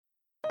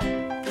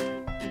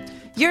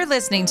You're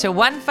listening to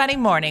One Funny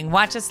Morning.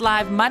 Watch us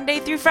live Monday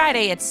through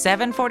Friday at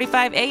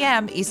 7:45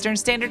 a.m. Eastern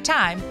Standard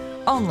Time,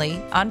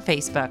 only on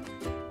Facebook.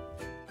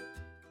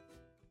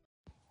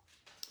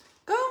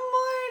 Good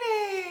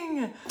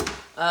morning.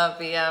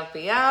 Uppy,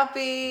 uppy,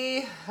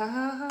 uppy.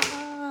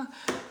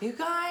 You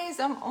guys,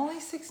 I'm only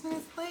 6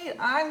 minutes late.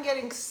 I'm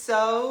getting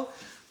so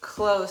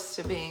close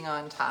to being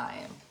on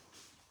time.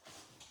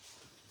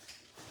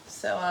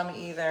 So I'm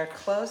either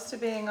close to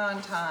being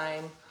on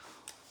time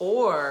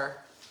or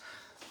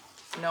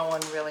no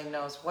one really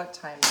knows what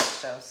time the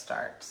show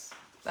starts.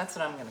 That's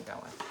what I'm gonna go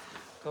with.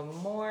 Good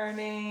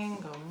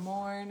morning, good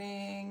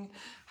morning.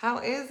 How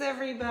is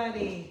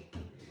everybody?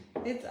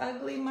 It's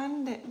Ugly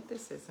Monday.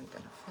 This isn't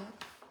gonna fit.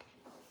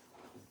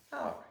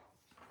 All right.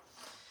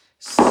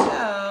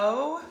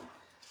 So,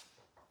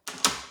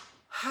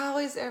 how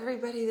is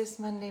everybody this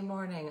Monday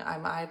morning?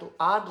 I'm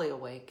oddly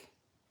awake.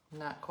 I'm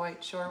not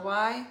quite sure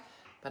why,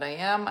 but I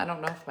am. I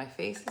don't know if my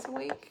face is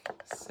awake,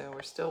 so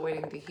we're still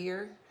waiting to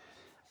hear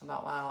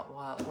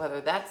about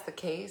whether that's the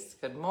case.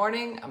 Good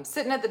morning. I'm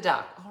sitting at the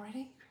dock.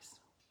 Already, Crystal?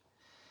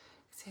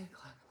 It's 8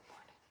 o'clock in the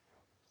morning.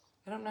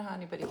 I don't know how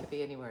anybody could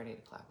be anywhere at 8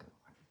 o'clock in the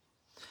morning.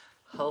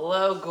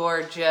 Hello,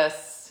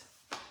 gorgeous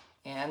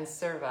and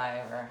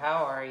survivor.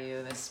 How are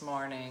you this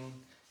morning?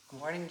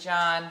 Good morning,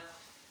 John.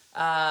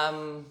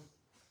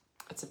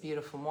 It's a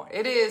beautiful morning.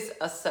 It is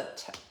a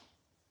September.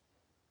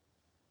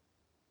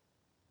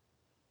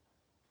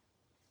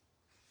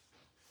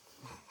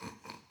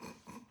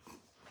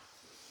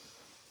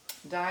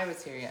 Di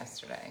was here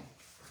yesterday.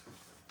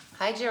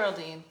 Hi,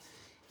 Geraldine.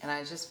 And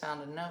I just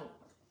found a note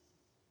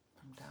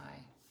from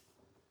Di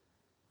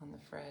on the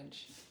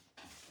fridge.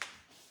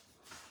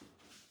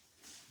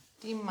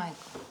 Dear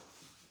Michael,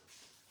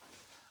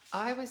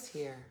 I was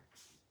here.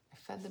 I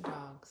fed the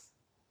dogs.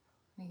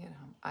 Let me get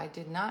home. I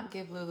did not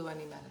give Lulu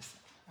any medicine.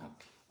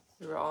 Okay.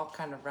 We were all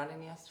kind of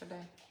running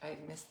yesterday. I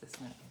missed this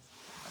note.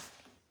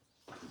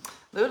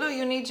 Lulu,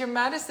 you need your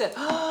medicine.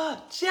 Oh,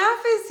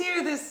 Jeff is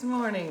here this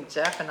morning.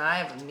 Jeff and I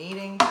have a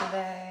meeting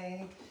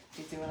today.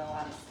 He's doing a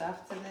lot of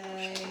stuff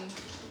today.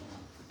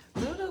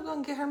 Lulu, go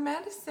and get her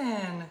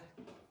medicine.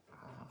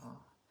 Oh,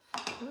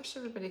 I wish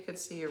everybody could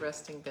see your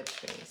resting bitch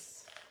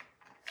face.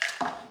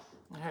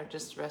 And her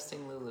just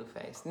resting Lulu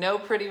face. No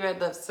pretty red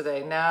lips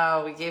today.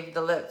 No, we gave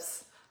the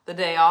lips the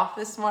day off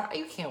this morning.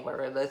 You can't wear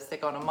red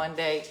lipstick on a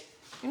Monday.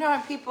 You know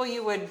how people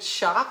you would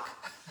shock?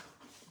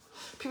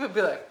 People would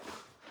be like,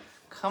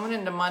 coming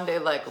into Monday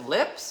like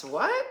lips?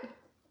 What?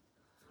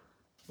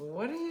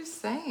 What are you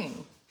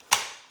saying?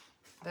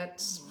 Red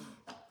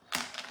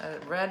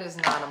is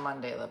not a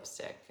Monday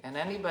lipstick. And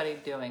anybody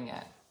doing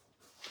it.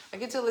 I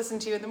get to listen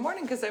to you in the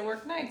morning because I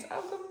work nights.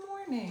 Oh, good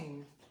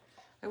morning.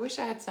 I wish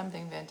I had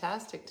something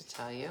fantastic to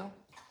tell you.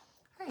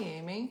 Hi,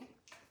 Amy.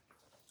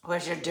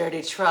 Where's your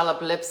dirty trollop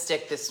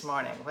lipstick this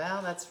morning?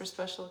 Well, that's for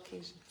special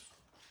occasions.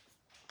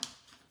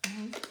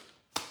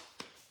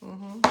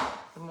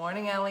 Good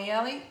morning, Ellie.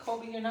 Ellie,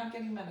 Colby, you're not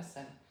getting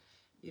medicine.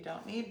 You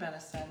don't need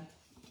medicine.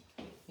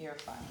 You're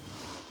fine.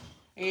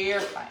 You're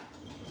fine.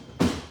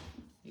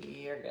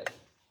 You're good.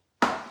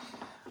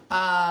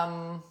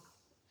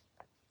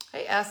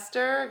 Hey,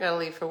 Esther. Gotta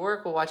leave for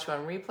work. We'll watch you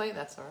on replay.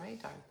 That's all right,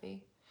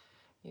 Dorothy.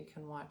 You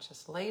can watch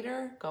us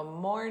later. Good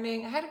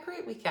morning. I had a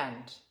great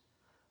weekend.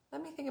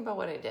 Let me think about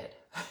what I did.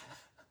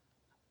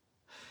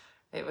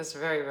 It was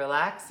very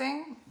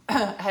relaxing.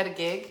 I had a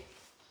gig.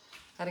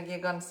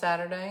 On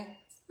Saturday.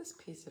 What's this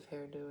piece of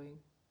hair doing?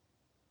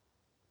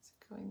 Is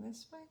it going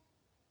this way?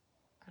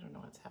 I don't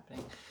know what's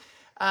happening.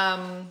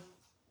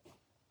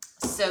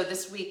 So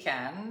this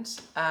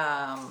weekend,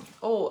 I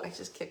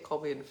just kicked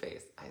Colby in the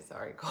face. I'm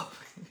sorry, Colby.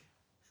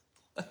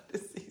 What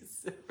is he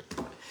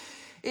doing?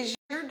 Is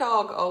your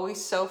dog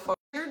always so far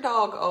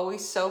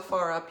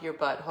up your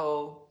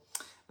butthole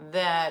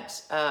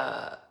that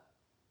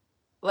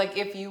like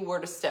if you were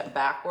to step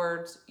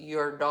backwards,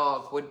 your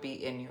dog would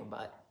be in your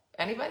butt?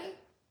 Anybody?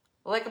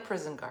 Like a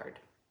prison guard.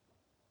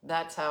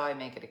 That's how I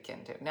make it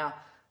akin to. Now,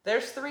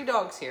 there's 3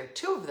 dogs here.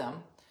 2 of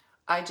them,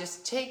 I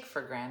just take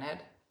for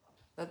granted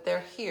that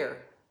they're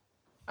here.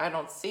 I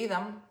don't see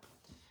them.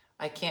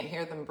 I can't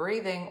hear them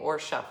breathing or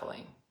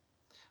shuffling.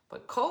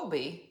 But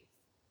Colby,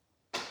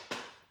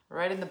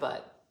 right in the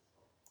butt,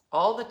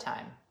 all the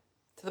time,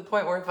 to the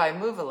point where if I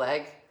move a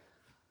leg,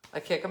 I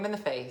kick him in the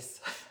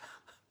face.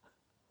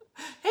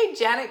 Hey,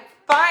 Janet,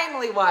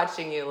 finally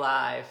watching you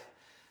live.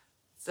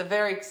 It's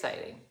very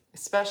exciting,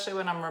 especially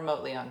when I'm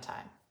remotely on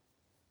time.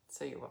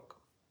 So you're welcome.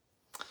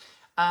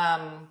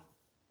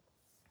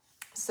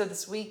 So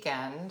this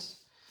weekend,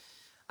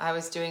 I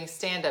was doing a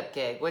stand-up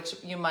gig,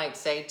 which you might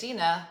say,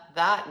 Dina,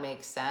 that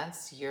makes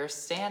sense. You're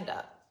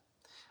stand-up.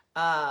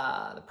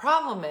 The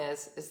problem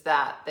is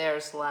that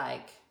there's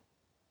like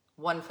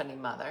One Funny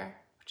Mother,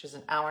 which is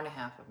an hour and a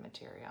half of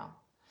material.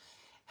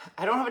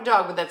 I don't have a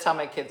dog, but that's how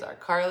my kids are.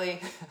 Carly,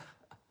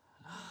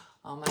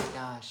 oh my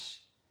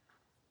gosh.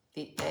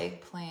 The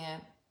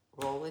eggplant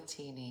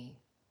rollatini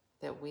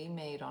that we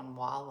made on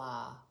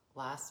Voila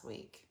last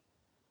week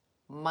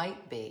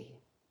might be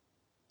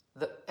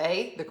the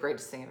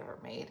greatest thing I've ever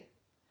made.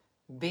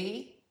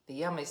 B, The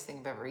yummiest thing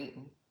I've ever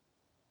eaten.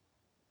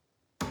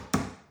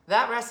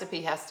 That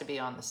recipe has to be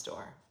on the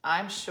store.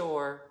 I'm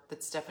sure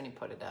that Stephanie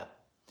put it up.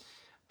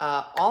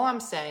 All I'm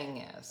saying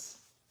is,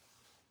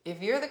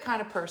 if you're the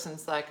kind of person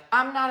that's like,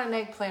 I'm not an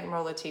eggplant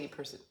rollatini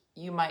person,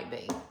 you might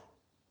be.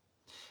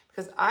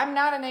 Because I'm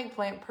not an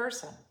eggplant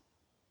person.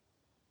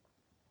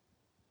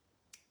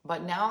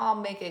 But now I'll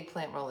make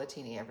eggplant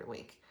rollatini every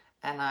week.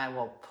 And I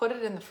will put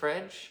it in the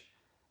fridge.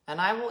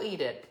 And I will eat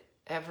it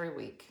every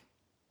week.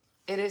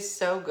 It is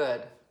so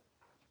good.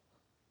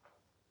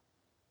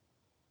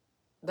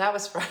 That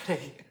was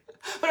Friday.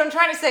 What I'm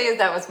trying to say is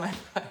that was my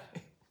Friday.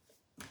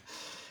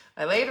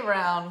 I laid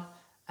around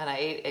and I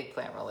ate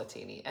eggplant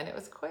rollatini. And it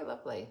was quite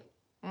lovely.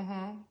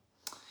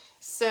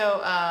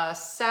 So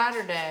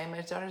Saturday,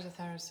 my daughter's a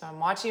therapist, so I'm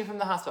watching you from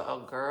the hospital. Oh,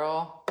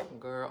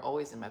 girl,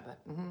 always in my butt.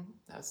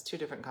 That was 2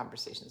 different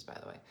conversations, by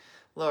the way.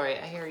 Lori,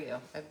 I hear you.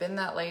 I've been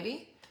that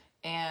lady,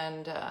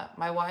 and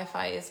my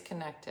Wi-Fi is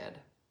connected.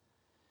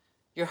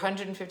 Your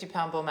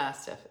 150-pound bull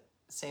mastiff,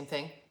 same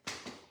thing,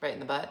 right in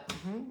the butt.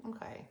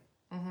 Okay.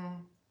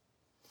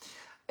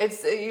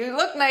 It's you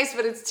look nice,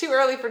 but it's too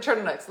early for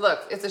turtlenecks.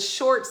 Look, it's a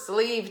short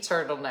sleeve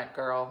turtleneck,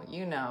 girl.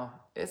 You know,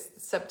 it's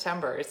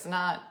September. It's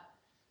not.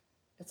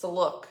 It's a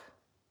look.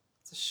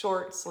 It's a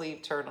short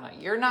sleeve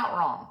turtleneck. You're not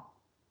wrong.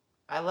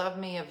 I love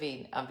me a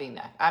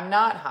V-neck. I'm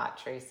not hot,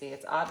 Tracy.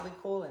 It's oddly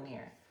cool in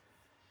here.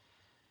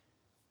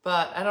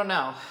 But I don't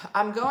know.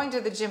 I'm going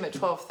to the gym at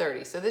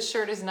 12:30, so this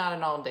shirt is not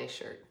an all-day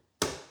shirt.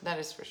 That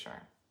is for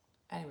sure.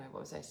 Anyway,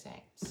 what was I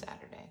saying?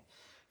 Saturday.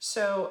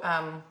 So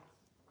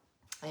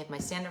I had my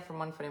stand-up from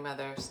One Funny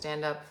Mother,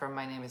 stand-up from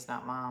My Name Is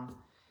Not Mom,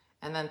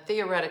 and then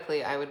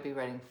theoretically I would be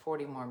writing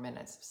 40 more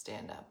minutes of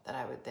stand-up that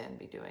I would then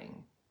be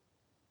doing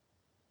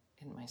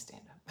in my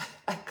stand-up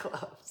at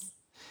clubs.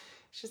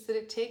 She said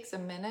it takes a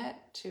minute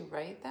to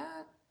write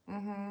that.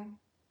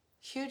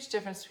 Huge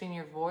difference between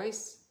your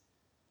voice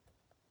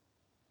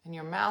and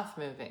your mouth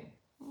moving.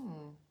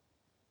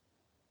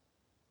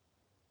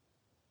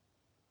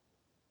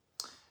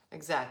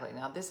 Exactly.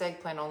 Now this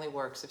eggplant only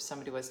works if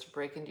somebody was to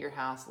break into your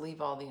house,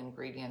 leave all the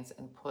ingredients,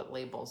 and put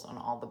labels on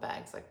all the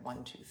bags, like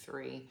 1, 2,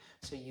 3,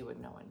 so you would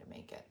know when to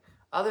make it.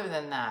 Other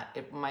than that,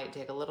 it might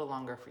take a little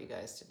longer for you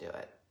guys to do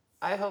it.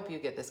 I hope you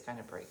get this kind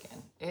of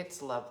break-in.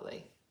 It's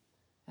lovely.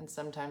 And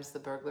sometimes the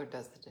burglar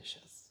does the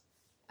dishes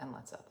and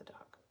lets out the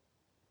dog.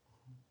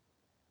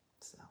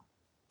 So,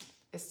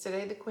 is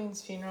today the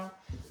Queen's funeral?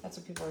 That's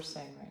what people are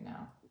saying right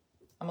now.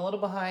 I'm a little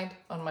behind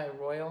on my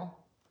royal.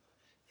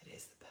 It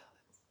is the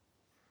palace.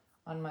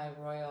 On my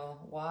royal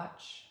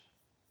watch.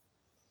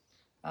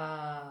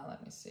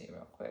 Let me see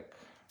real quick.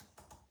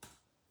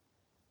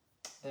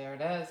 There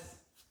it is.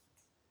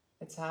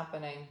 It's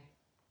happening.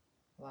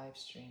 Live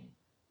stream.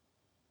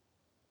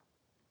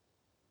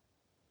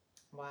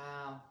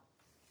 Wow.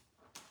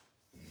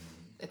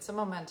 It's a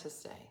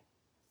momentous day.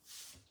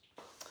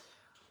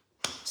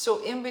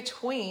 So in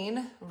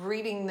between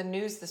reading the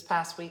news this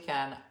past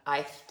weekend,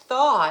 I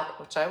thought,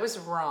 which I was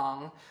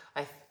wrong,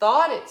 I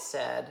thought it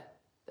said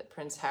that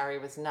Prince Harry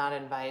was not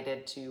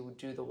invited to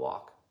do the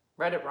walk.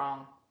 Read it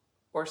wrong.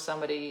 Or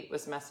somebody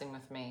was messing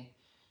with me.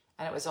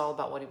 And it was all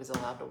about what he was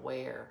allowed to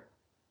wear.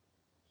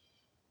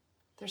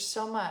 There's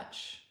so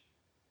much.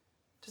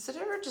 Does it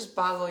ever just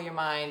boggle your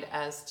mind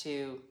as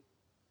to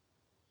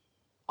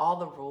all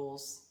the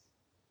rules?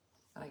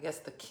 And I guess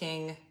the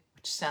king,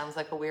 which sounds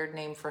like a weird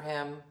name for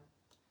him,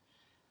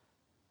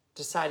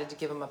 decided to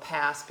give him a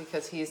pass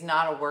because he's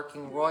not a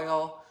working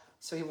royal,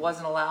 so he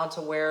wasn't allowed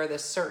to wear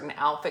this certain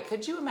outfit.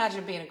 Could you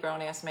imagine being a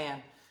grown-ass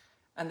man?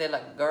 And they're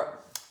like, girl,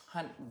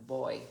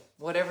 boy,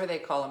 whatever they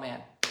call a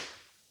man,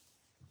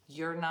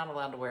 you're not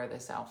allowed to wear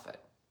this outfit.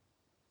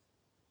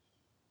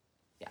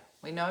 Yeah,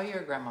 we know you're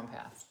a grandma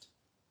passed,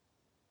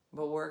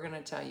 but we're going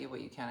to tell you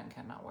what you can and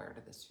cannot wear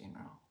to this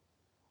funeral.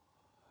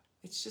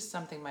 It's just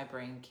something my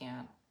brain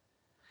can't.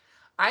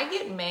 I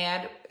get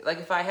mad, like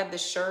if I had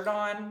this shirt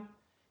on,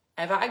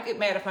 and if I get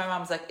mad if my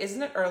mom's like,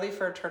 isn't it early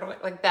for a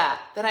turtleneck? Like that.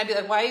 Then I'd be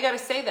like, why you got to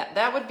say that?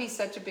 That would be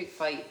such a big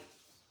fight.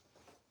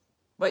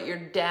 But your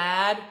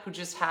dad, who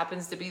just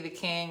happens to be the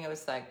king, it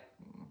was like,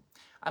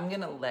 I'm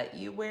going to let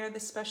you wear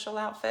this special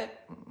outfit.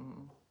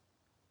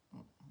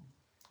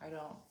 I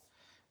don't.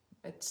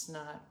 It's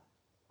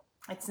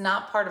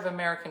not part of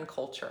American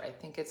culture. I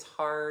think it's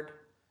hard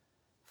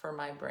for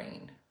my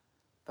brain.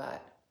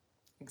 But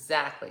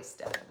exactly,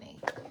 Stephanie.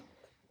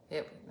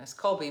 Miss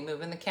Colby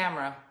moving the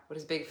camera with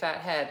his big fat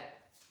head.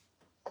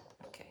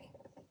 Okay.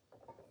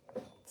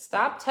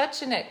 Stop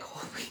touching it,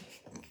 Colby.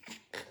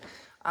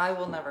 I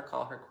will never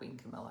call her Queen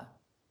Camilla.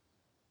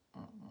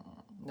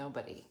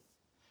 Nobody.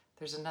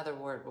 There's another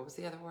word. What was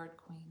the other word?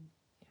 Queen?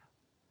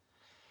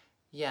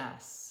 Yeah.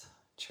 Yes.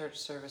 Church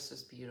service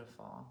was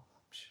beautiful.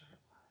 I'm sure it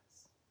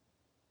was.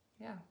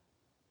 Yeah.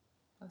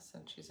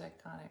 Listen, she's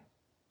iconic.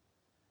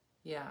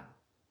 Yeah.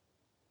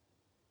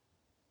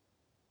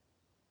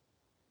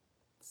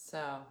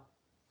 So,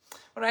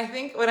 when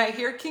I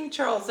hear King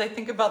Charles, I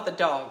think about the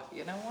dog.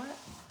 You know what?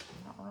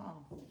 I'm not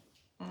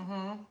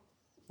wrong.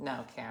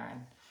 No,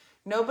 Karen.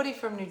 Nobody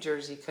from New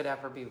Jersey could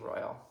ever be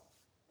royal.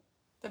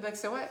 They'd be like,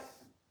 so what?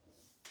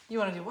 You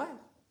want to do what?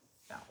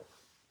 No.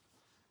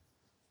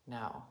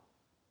 No.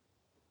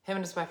 Him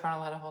and his wife aren't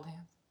allowed to hold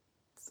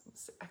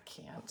hands? I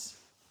can't.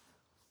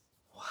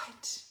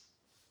 What?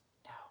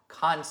 No.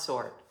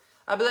 Consort.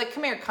 I'll be like,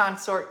 come here,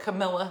 consort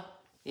Camilla.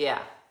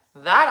 Yeah,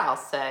 that I'll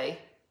say.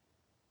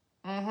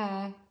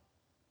 Mm-hmm.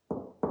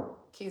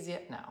 Kezia,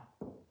 no.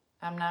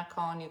 I'm not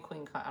calling you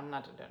Queen I'm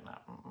not doing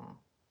that.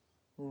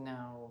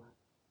 No.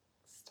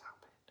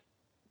 Stop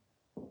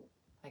it.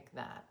 Like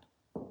that.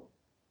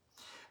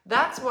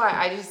 That's why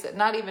I just,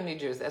 not even New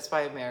Jersey, that's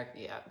why America,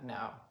 yeah,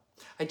 no.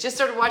 I just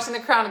started watching The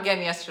Crown again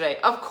yesterday.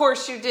 Of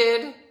course you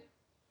did.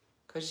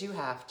 Because you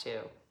have to.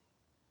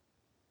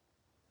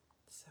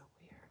 So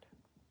weird.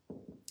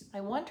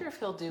 I wonder if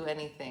he'll do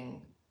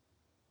anything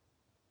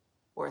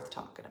worth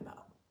talking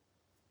about.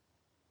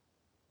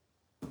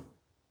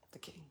 The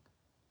king.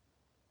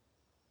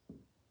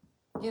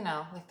 You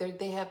know, like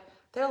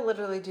they'll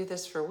literally do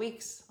this for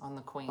weeks on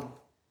the queen.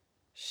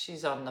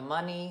 She's on the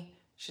money.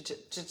 She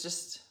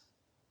just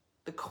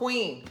the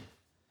queen.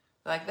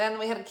 Like then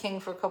we had a king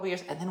for a couple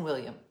years and then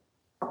William.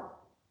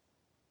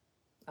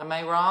 Am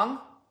I wrong?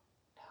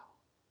 No.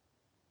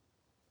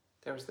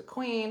 There was the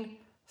queen,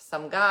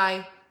 some guy,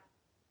 and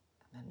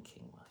then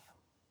King William.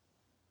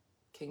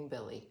 King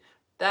Billy.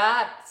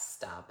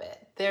 Stop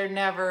it. They're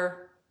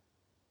never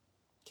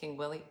King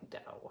Willie?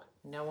 No.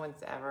 No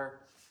one's ever.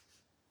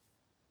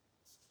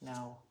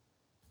 No.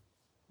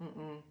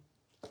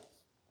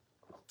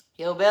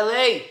 Yo,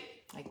 Billy!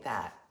 Like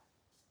that.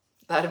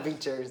 That'd be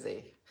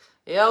Jersey.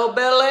 Yo,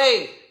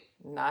 Billy!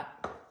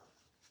 Not.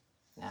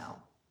 No.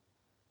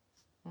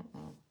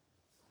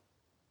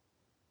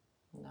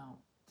 No.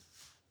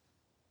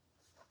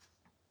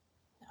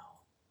 No.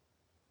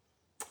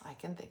 I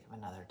can think of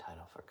another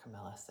title for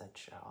Camilla, said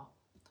Cheryl.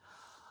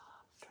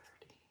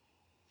 Dirty.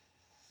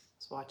 I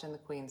was watching the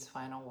Queen's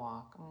final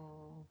walk.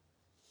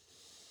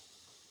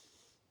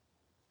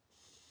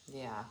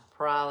 Yeah,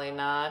 probably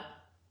not.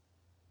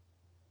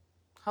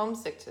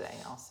 Homesick today.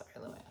 Oh,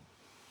 sorry, Luann.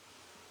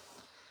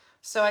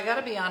 So I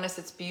gotta be honest,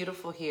 it's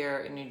beautiful here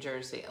in New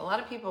Jersey. A lot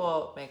of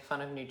people make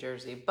fun of New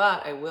Jersey,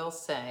 but I will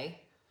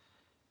say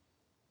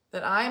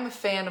that I'm a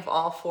fan of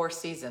all 4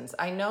 seasons.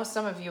 I know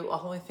some of you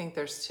only think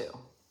there's 2,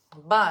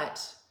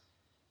 but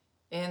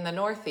in the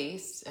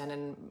Northeast and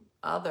in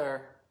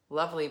other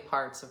lovely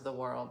parts of the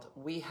world,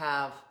 we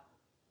have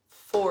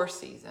 4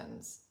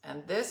 seasons,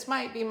 and this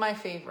might be my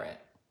favorite.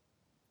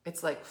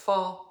 It's like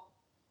fall.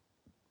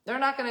 They're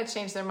not gonna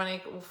change their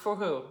money for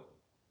who?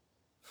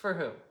 For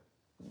who?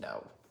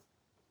 No.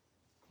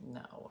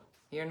 No,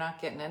 you're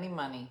not getting any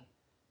money.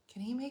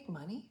 Can he make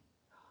money?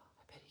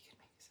 I bet he could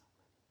make some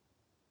money.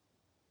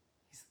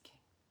 He's the king.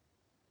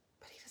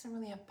 But he doesn't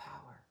really have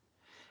power.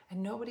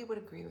 And nobody would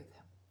agree with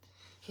him.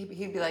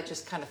 He'd be like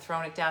just kind of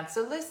throwing it down.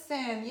 So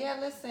listen. You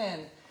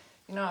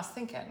know, I was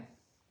thinking,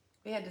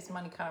 we had this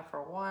money kind of for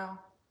a while.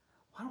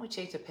 Why don't we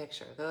change the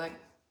picture? They're like,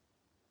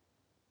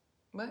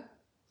 what?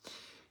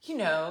 You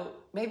know,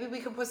 maybe we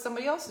could put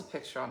somebody else's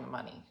picture on the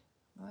money.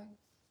 I'm like,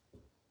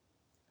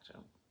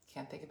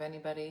 can't think of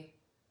anybody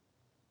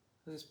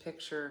whose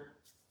picture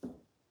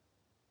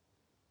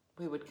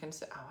we would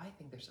consider. Oh, I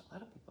think there's a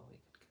lot of people we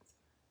could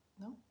consider.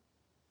 No?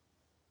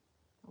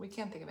 We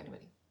can't think of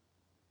anybody.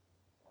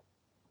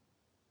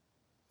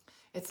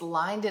 It's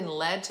lined in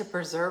lead to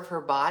preserve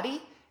her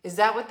body? Is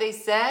that what they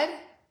said? What?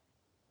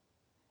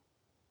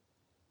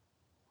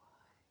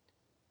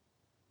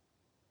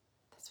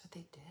 That's what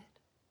they did?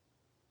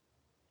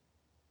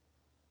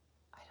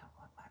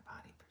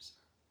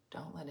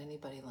 Don't let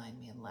anybody line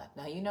me in lead.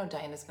 Now, you know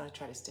Diana's going to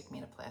try to stick me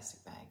in a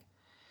plastic bag.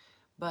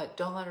 But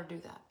don't let her do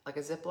that. Like a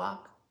Ziploc,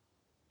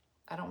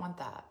 I don't want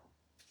that.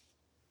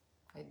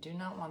 I do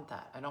not want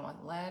that. I don't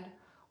want lead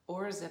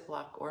or a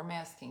Ziploc or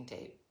masking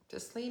tape.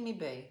 Just leave me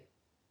be.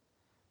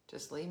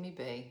 Just leave me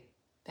be.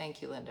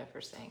 Thank you, Linda, for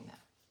saying that.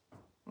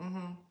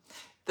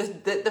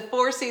 The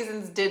 4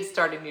 seasons did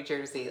start in New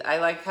Jersey. I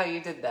like how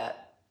you did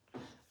that.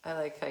 I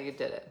like how you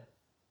did it.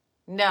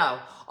 No.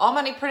 All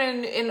money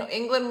printed in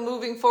England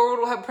moving forward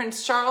will have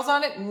Prince Charles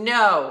on it?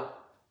 No.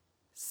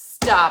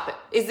 Stop it.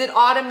 Is it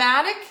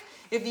automatic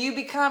if you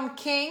become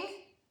king?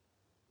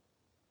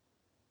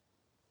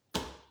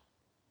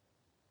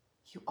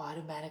 You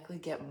automatically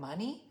get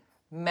money?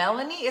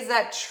 Melanie, is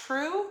that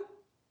true?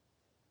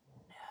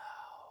 No.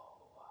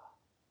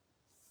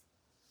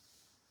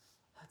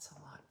 That's a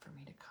lot for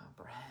me to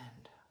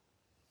comprehend.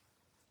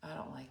 I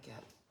don't like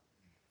it.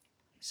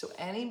 So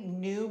any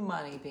new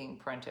money being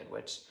printed,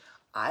 which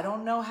I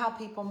don't know how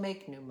people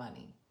make new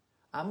money.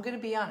 I'm going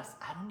to be honest.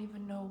 I don't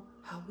even know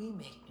how we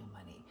make new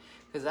money.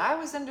 Because I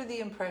was under the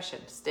impression,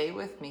 stay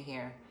with me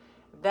here,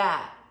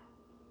 that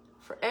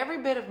for every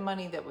bit of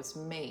money that was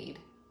made,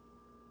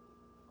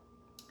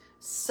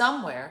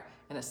 somewhere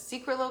in a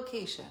secret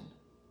location,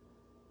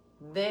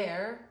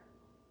 there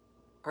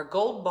are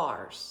gold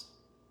bars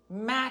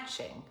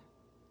matching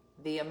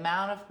the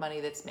amount of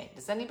money that's made.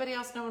 Does anybody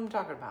else know what I'm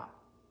talking about?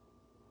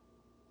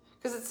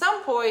 Because at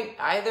some point,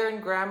 either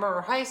in grammar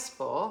or high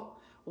school,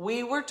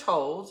 we were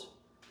told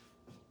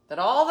that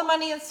all the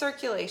money in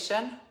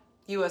circulation,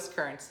 US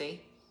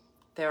currency,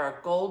 there are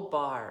gold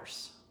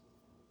bars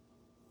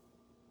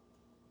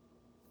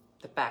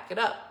that back it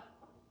up.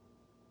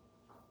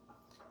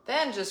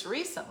 Then just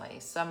recently,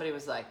 somebody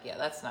was like, yeah,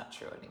 that's not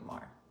true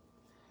anymore.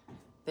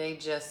 They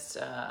just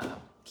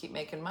keep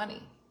making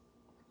money.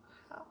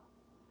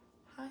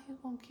 How you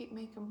gonna keep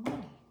making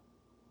money?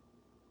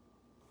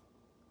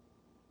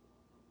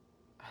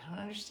 I don't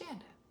understand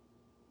it.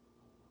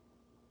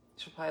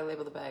 She'll probably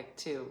label the bag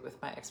too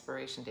with my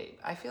expiration date.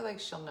 I feel like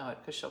she'll know it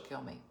because she'll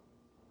kill me.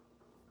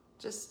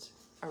 Just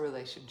a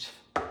relationship.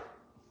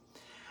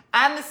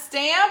 And the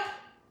stamp,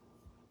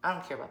 I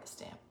don't care about the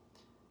stamp,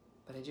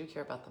 but I do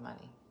care about the money.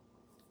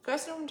 You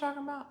guys know what I'm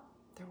talking about?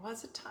 There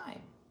was a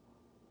time.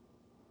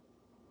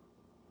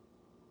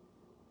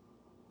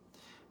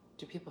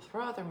 Do people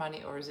throw out their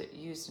money or is it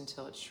used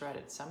until it's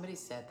shredded? Somebody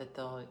said that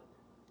they'll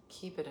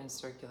keep it in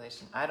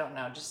circulation. I don't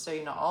know. Just so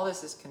you know, all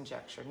this is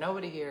conjecture.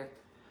 Nobody here.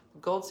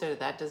 Gold standard,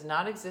 that does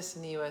not exist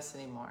in the US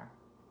anymore.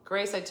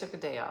 Grace, I took a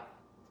day off.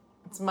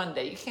 It's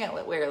Monday. You can't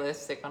wear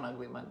lipstick on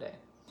Ugly Monday.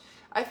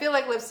 I feel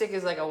like lipstick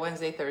is like a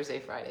Wednesday, Thursday,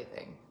 Friday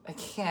thing. I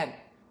can't.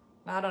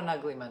 Not on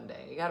Ugly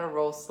Monday. You gotta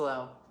roll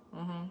slow.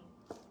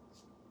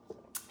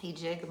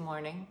 EJ, good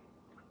morning.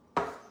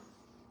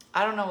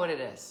 I don't know what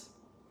it is.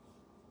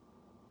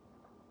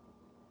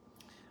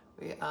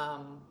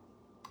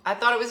 I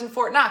thought it was in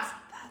Fort Knox.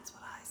 That's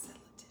what I said,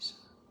 Letitia.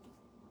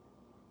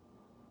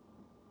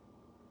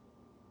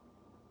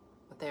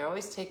 But they're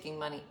always taking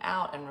money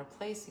out and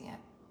replacing it.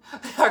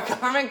 Our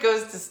government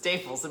goes to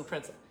Staples and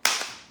prints it.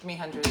 Give me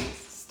 100 of these.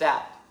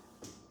 Stat.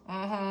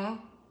 I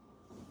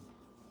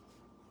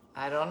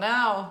don't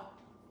know.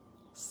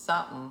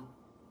 Something.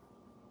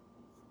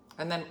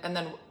 And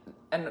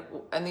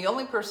the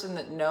only person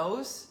that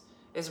knows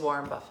is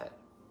Warren Buffett.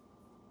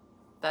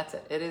 That's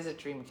it. It is a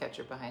dream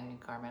catcher behind me,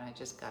 Carmen. I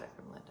just got it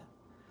from Linda.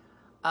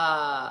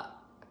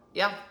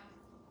 Yeah.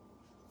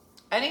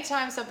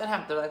 Anytime something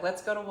happens, they're like,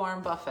 let's go to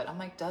Warren Buffett. I'm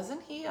like,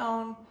 doesn't he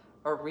own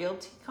a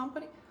realty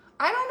company?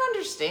 I don't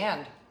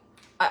understand.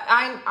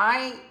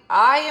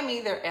 I am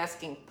either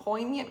asking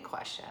poignant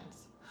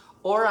questions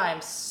or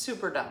I'm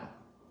super dumb.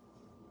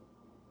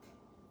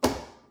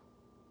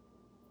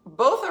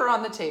 Both are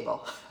on the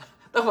table,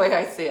 the way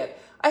I see it.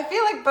 I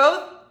feel like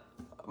both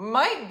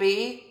might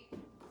be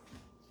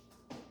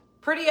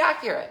pretty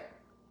accurate.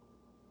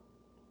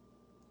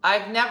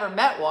 I've never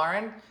met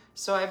Warren,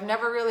 so I've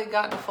never really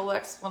gotten a full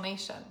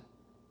explanation.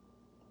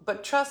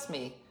 But trust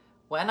me,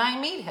 when I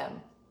meet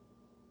him,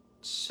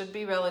 should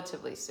be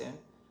relatively soon,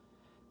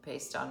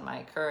 based on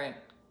my current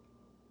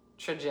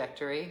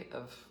trajectory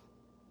of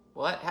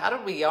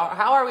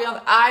how are we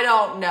on, I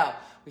don't know.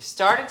 We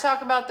started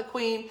talking about the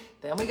queen,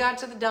 then we got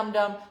to the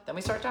dum-dum, then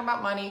we started talking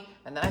about money,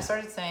 and then I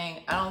started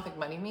saying, I don't think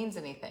money means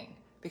anything,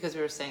 because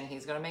we were saying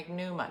he's gonna make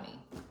new money.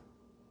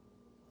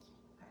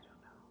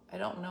 I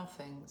don't know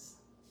things.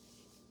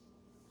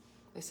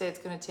 They say it's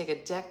going to take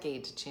a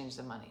decade to change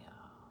the money.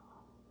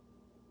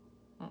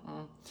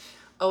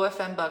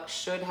 OFM Buck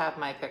should have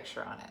my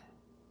picture on it.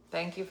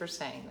 Thank you for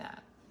saying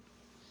that.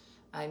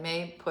 I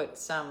may put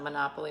some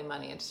Monopoly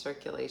money into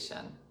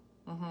circulation.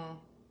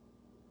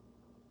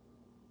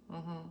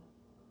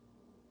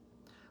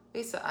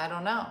 Lisa, I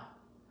don't know.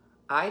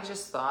 I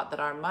just thought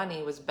that our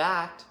money was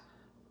backed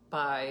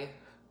by...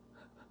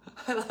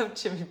 I love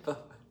Jimmy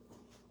Buffett.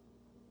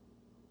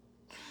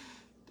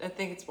 I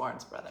think it's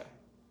Warren's brother.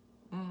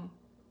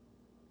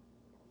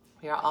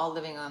 We are all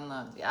living on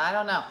loans. Yeah, I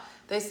don't know.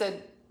 They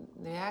said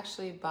they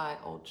actually buy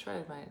old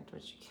shredded money,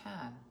 which you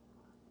can.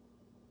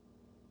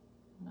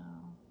 No.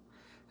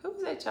 Who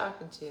was I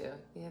talking to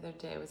the other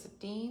day? Was it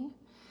Dean?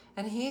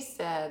 And he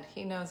said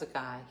he knows a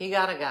guy. He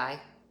got a guy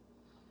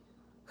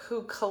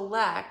who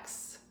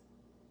collects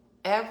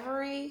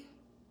every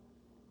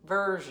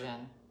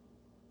version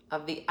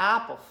of the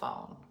Apple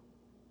phone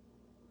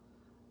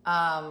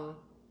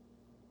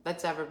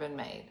that's ever been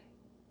made.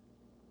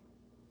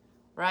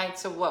 Right?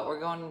 So what? We're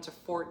going into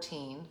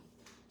 14.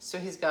 So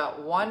he's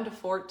got 1 to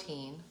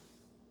 14.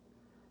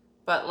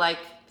 But like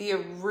the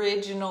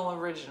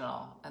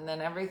original, and then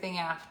everything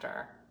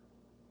after.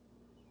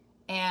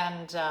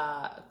 And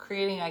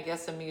creating, I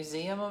guess, a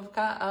museum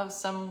of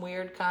some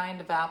weird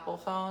kind of Apple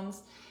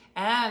phones.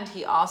 And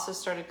he also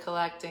started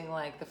collecting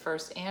like the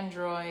first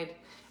Android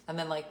and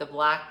then like the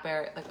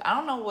BlackBerry. Like, I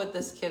don't know what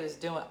this kid is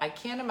doing. I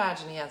can't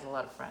imagine he has a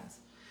lot of friends.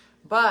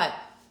 But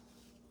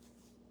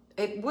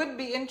it would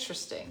be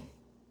interesting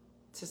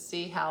to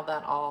see how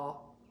that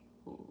all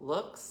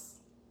looks.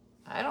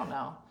 I don't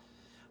know.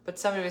 But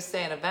somebody was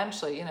saying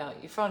eventually, you know,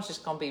 your phone's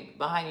just going to be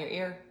behind your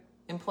ear,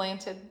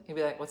 implanted. You'd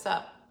be like, what's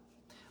up?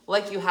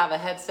 Like you have a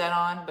headset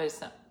on, but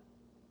it's not,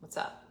 what's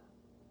up?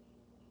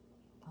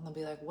 And they'll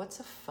be like,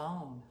 what's a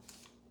phone?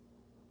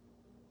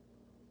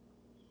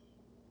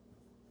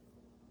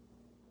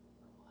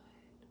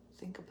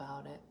 Think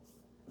about it.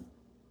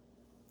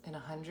 In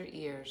 100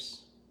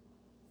 years.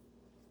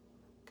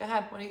 Go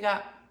ahead, what do you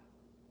got?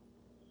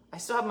 I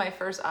still have my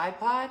first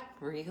iPod?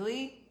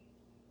 Really?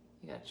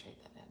 You gotta trade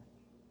that in.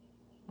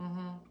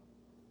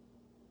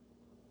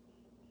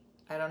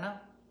 I don't know.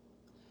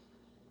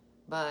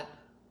 But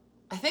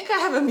I think I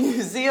have a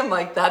museum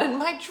like that in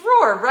my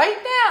drawer right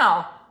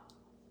now.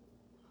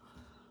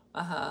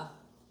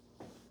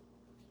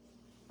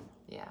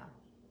 Yeah.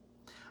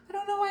 I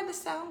don't know why the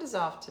sound is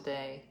off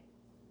today.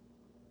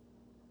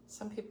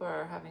 Some people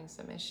are having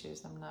some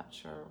issues. I'm not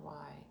sure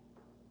why.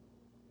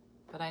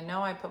 But I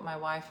know I put my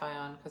Wi-Fi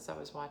on because I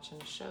was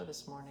watching a show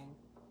this morning.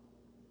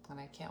 And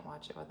I can't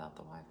watch it without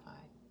the Wi-Fi.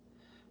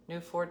 New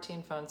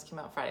 14 phones came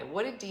out Friday.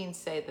 What did Dean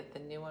say that the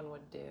new one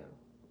would do?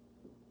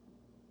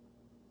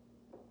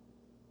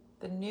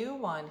 The new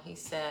one, he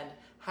said,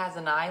 has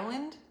an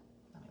island.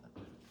 Let me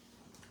look.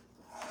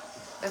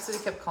 That's what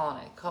he kept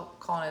calling it.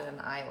 Calling it an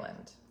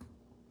island.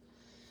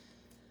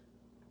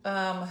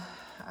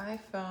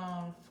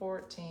 iPhone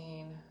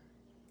 14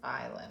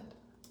 island.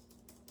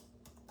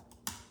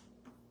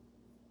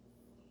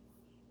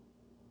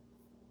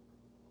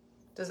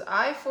 Does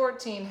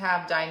i14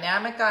 have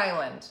dynamic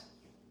island?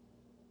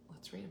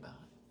 Let's read about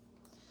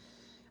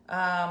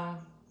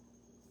it.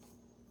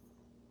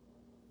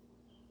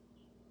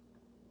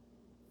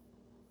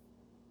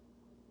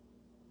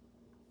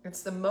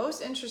 It's the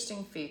most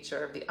interesting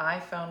feature of the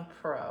iPhone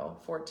Pro,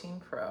 14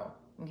 Pro,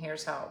 and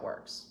here's how it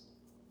works.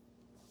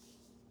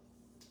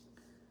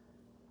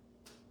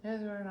 All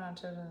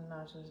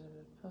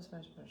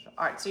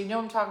right, so you know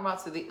what I'm talking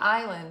about. So the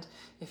island,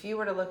 if you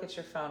were to look at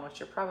your phone, which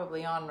you're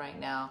probably on right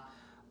now,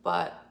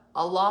 but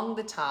along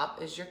the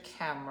top is your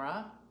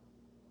camera,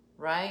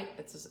 right?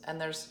 And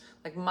there's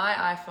like my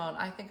iPhone,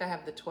 I think I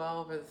have the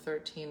 12 or the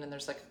 13, and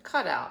there's like a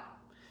cutout,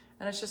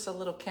 and it's just a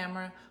little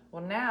camera.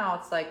 Well, now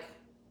it's like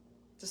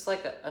just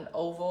like an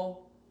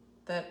oval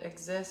that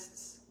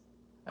exists.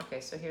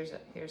 Okay, so here's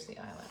the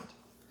island.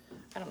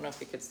 I don't know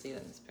if you could see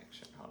it in this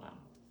picture. Hold on.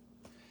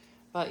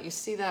 But you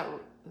see that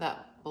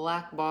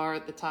black bar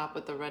at the top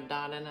with the red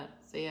dot in it?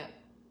 See it?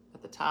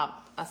 At the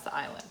top, that's the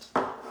island.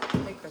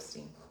 Hey,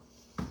 Christine.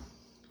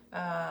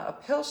 A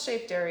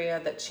pill-shaped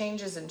area that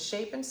changes in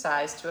shape and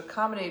size to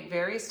accommodate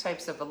various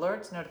types of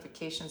alerts,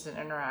 notifications, and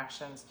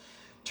interactions,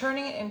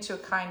 turning it into a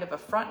kind of a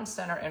front and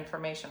center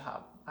information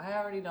hub. I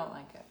already don't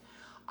like it.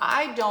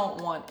 I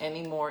don't want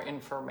any more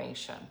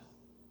information.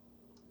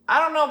 I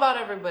don't know about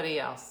everybody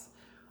else,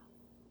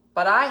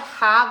 but I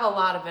have a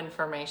lot of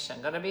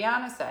information. Gonna be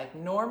honest, I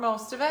ignore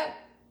most of it.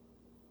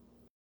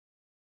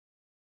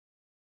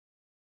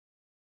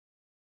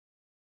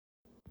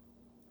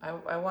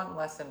 I want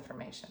less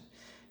information.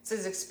 It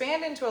says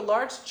expand into a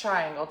large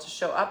triangle to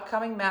show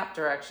upcoming map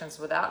directions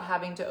without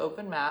having to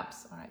open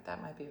maps. All right,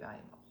 that might be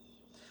valuable.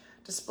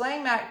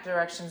 Displaying map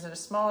directions in a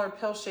smaller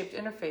pill-shaped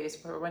interface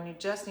for when you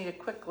just need a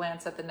quick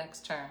glance at the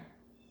next turn.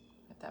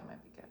 That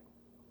might be good.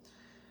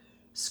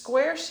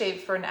 Square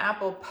shape for an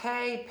Apple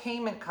Pay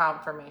payment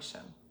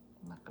confirmation.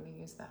 I'm not going to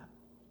use that.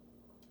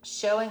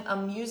 Showing a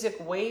music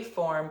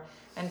waveform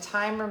and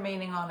time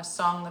remaining on a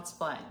song that's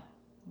playing.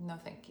 No,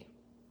 thank you.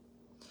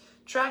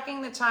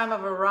 Tracking the time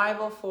of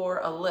arrival for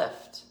a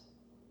lift.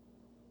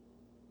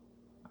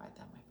 All right,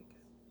 that might be good.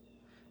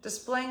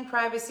 Displaying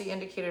privacy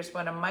indicators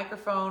when a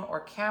microphone or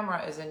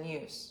camera is in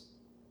use.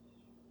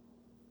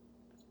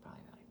 That's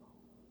probably valuable.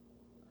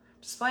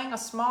 Displaying a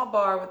small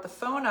bar with the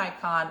phone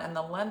icon and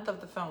the length of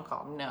the phone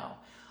call. No.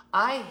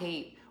 I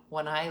hate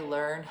when I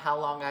learn how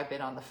long I've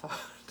been on the phone.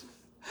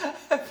 Has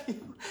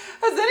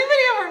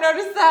anybody ever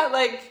noticed that?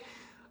 Like,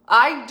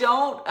 I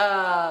don't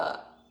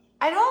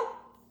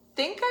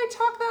think I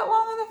talk that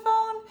long on the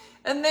phone,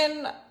 and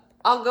then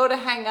I'll go to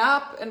hang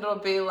up and it'll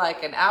be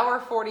like an hour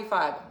 45.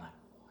 I'm like,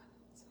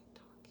 what is I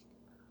talking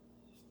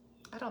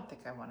about? I don't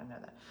think I want to know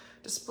that.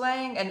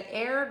 Displaying an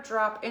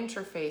AirDrop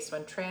interface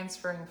when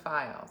transferring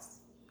files.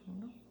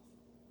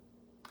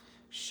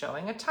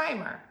 Showing a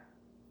timer.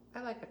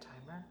 I like a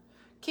timer.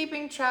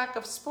 Keeping track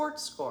of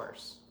sports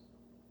scores.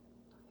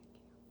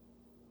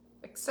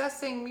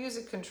 Accessing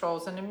music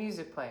controls in a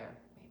music player.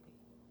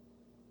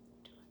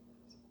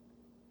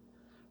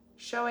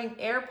 Showing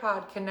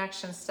AirPod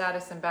connection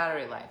status and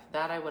battery life.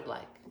 That I would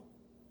like,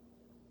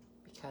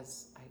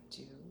 because I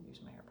do use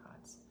my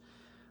AirPods.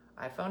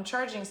 iPhone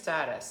charging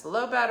status,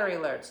 low battery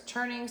alerts,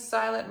 turning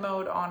silent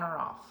mode on or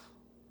off.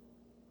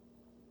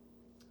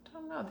 I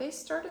don't know. They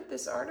started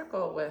this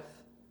article with,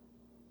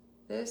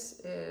 this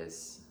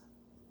is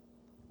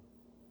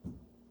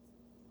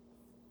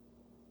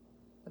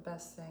the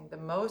best thing, the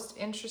most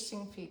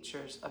interesting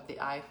features of the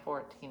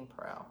i14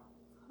 Pro.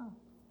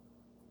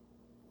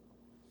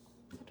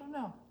 I don't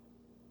know.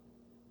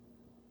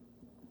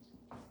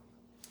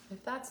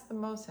 If that's the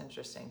most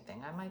interesting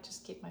thing, I might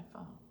just keep my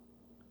phone.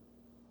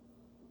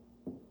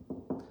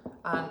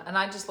 And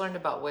I just learned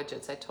about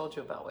widgets. I told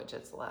you about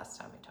widgets the last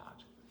time we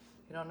talked.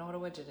 If you don't know what a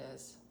widget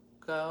is,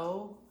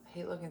 go. I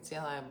hate looking, see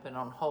how I've been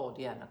on hold.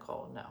 Yeah,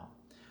 Nicole, no.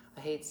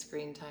 I hate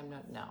screen time.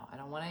 No, I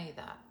don't want any of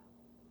that.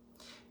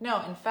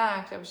 No, in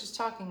fact, I was just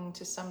talking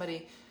to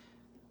somebody.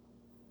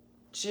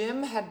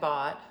 Jim had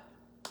bought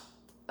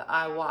the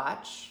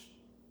iWatch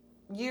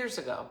years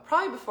ago,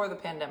 probably before the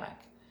pandemic.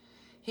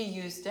 He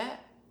used it,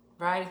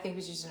 right? I think he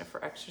was using it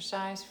for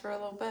exercise for a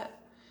little bit.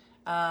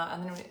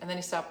 And then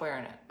he stopped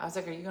wearing it. I was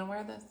like, are you going to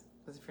wear this?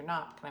 Because if you're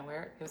not, can I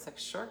wear it? He was like,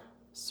 sure.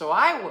 So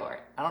I wore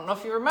it. I don't know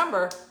if you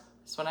remember.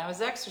 It's when I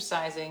was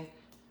exercising.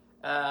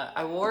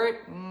 I wore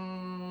it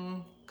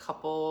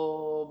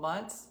couple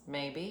months,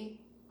 maybe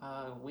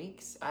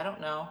weeks. I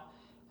don't know.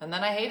 And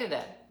then I hated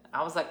it.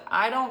 I was like,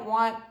 I don't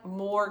want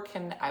more.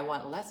 I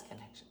want less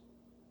connection.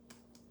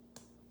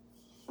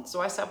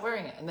 So I stopped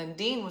wearing it. And then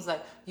Dean was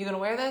like, you gonna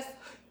wear this?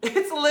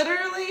 It's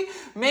literally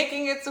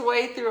making its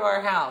way through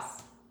our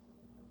house.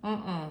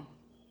 Mm-mm.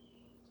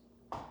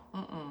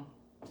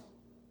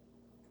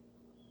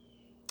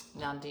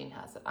 Now Dean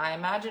has it. I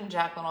imagine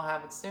Jacqueline will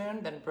have it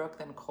soon, then Brooke,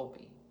 then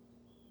Colby.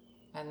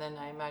 And then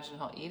I imagine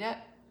he'll eat it,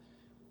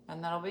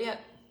 and that'll be it.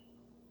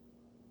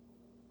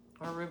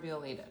 Or Ruby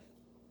will eat it.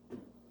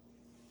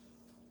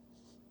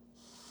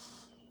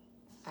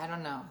 I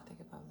don't know. Think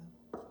about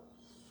that.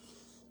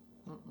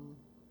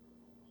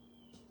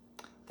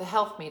 The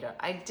health meter.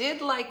 I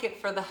did like it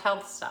for the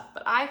health stuff,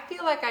 but I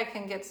feel like I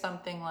can get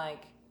something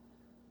like,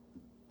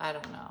 I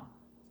don't know.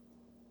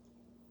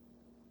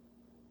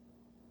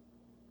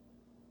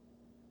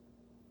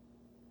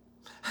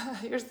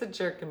 Here's the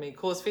jerk in me.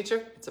 Coolest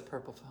feature? It's a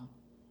purple phone.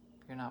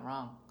 You're not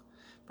wrong.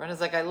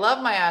 Brenda's like, I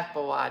love my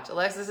Apple Watch.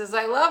 Alexa says,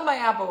 I love my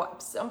Apple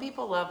Watch. Some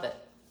people love it.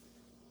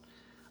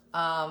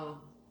 I'm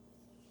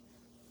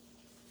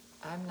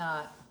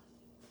not.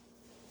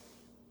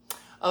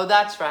 Oh,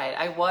 that's right.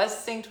 I was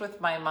synced with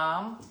my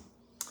mom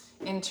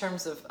in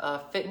terms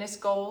of fitness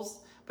goals,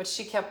 but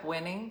she kept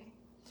winning,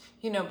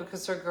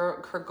 because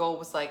her goal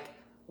was like,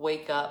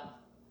 wake up,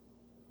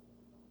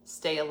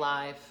 stay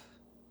alive,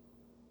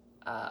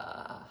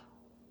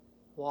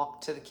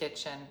 walk to the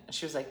kitchen. And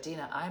she was like,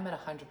 Dina, I'm at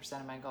 100%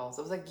 of my goals.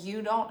 I was like,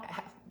 you don't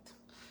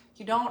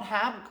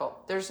have a goal.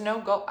 There's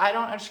no goal. I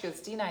don't understand. She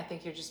goes, Dina, I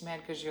think you're just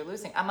mad because you're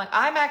losing. I'm like,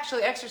 I'm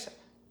actually exercising.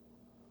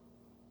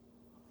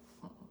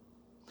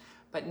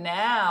 But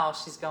now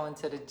she's going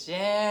to the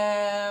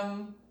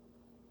gym.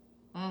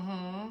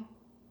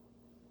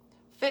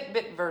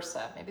 Fitbit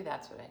Versa. Maybe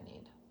that's what I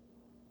need.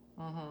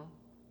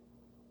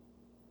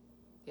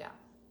 Yeah.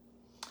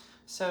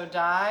 So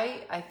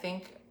Di, I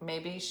think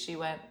maybe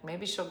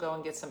she'll go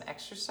and get some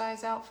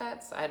exercise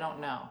outfits. I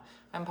don't know.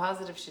 I'm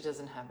positive she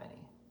doesn't have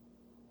any.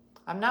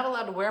 I'm not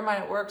allowed to wear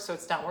mine at work, so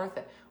it's not worth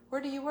it. Where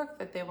do you work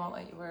that they won't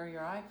let you wear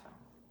your iPhone?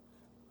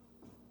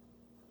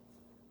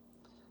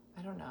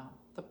 I don't know.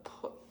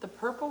 The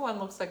purple one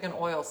looks like an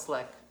oil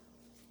slick.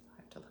 I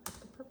have to look at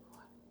the purple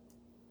one.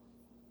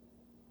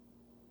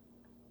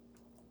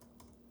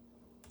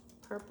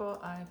 Purple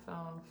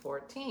iPhone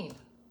 14.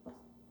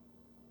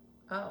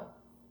 Oh.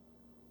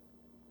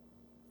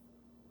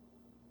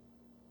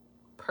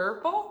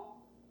 Purple?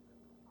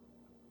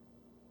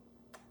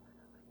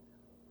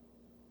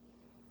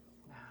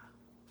 Nah.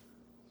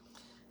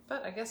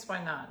 But I guess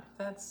why not?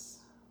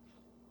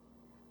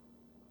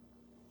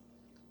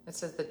 It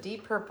says the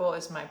deep purple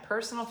is my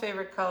personal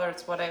favorite color.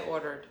 It's what I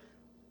ordered.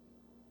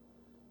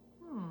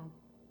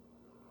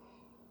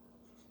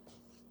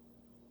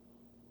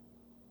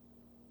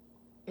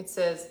 It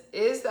says,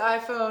 is the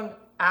iPhone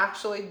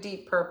actually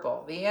deep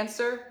purple? The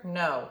answer,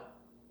 no.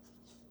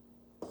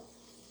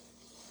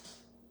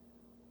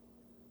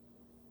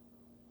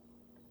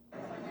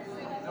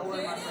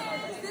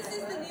 This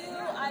is the new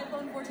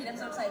iPhone 14. I'm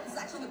so excited. This is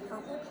actually the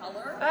purple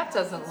color. That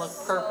doesn't look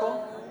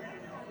purple.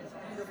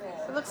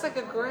 Beautiful. It looks like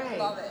a gray.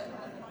 Love it.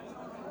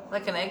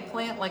 Like an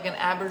eggplant, like an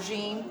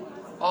aubergine,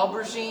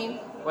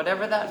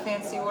 whatever that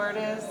fancy word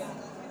is.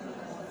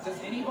 Does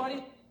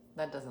anybody?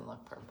 That doesn't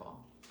look purple.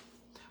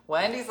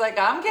 Wendy's like,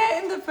 I'm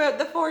getting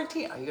the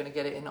 14. Are you going to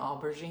get it in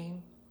aubergine?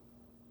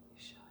 You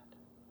should.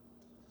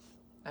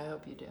 I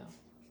hope you do.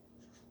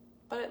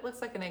 But it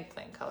looks like an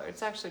eggplant color.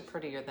 It's actually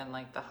prettier than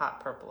like the hot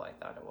purple I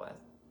thought it was.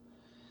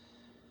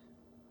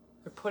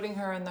 They're putting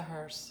her in the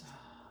hearse.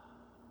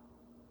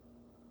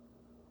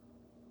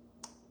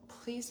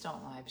 Please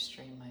don't live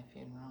stream my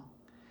funeral.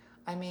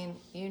 I mean,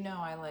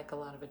 I like a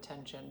lot of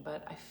attention,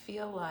 but I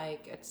feel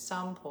like at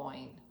some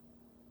point,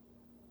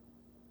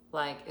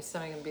 is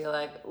somebody gonna be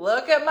like,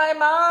 look at my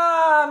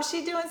mom,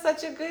 she's doing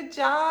such a good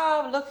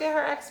job. Look at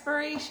her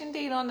expiration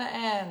date on the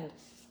end.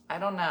 I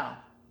don't know.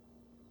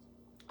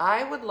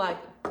 I would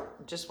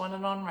just want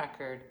it on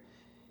record.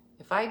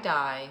 If I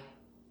die,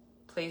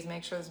 please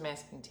make sure there's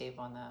masking tape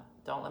on that.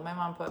 Don't let my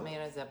mom put me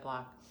in a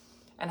Ziploc.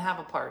 And have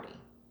a party.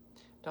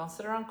 Don't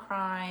sit around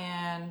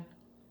crying,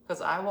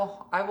 because I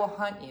will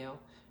hunt you,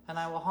 and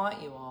I will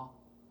haunt you all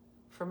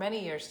for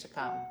many years to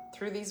come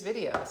through these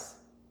videos.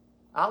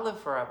 I'll live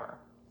forever,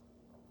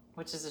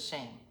 which is a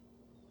shame.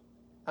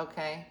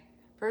 Okay?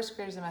 First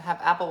graders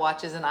have Apple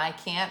Watches and I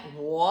can't.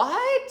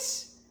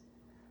 What?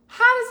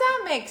 How does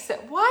that make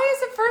sense? Why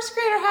does a first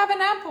grader have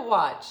an Apple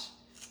Watch?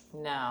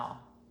 No.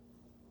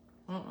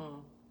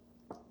 No.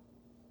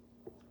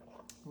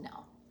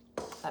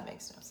 That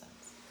makes no sense.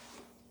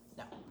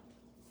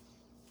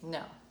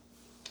 No.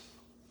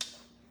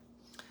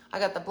 I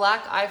got the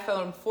black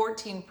iPhone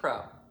 14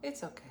 Pro.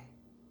 It's okay.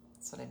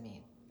 That's what I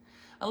mean.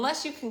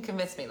 Unless you can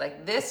convince me.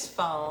 Like this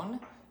phone,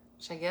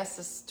 which I guess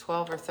is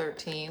 12 or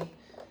 13,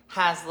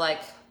 has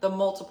like the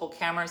multiple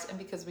cameras, and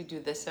because we do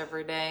this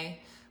every day,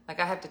 like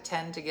I have to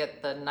tend to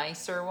get the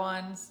nicer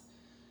ones.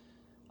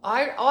 All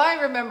I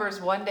remember is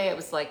one day it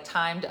was like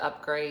time to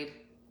upgrade,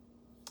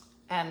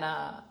 and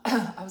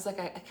I was like,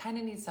 I kind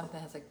of need something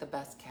that has like the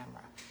best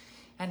camera.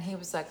 And he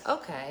was like,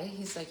 okay.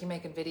 He's like, you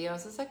making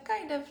videos? I was like,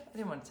 kind of. I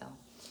didn't want to tell him.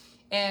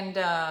 And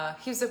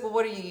he was like, well,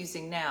 what are you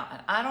using now?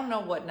 And I don't know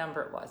what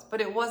number it was,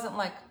 but it wasn't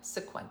like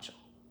sequential.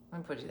 Let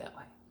me put it that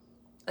way.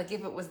 Like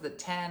if it was the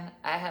 10,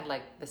 I had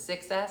like the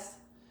 6S.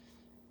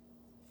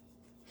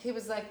 He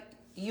was like,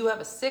 you have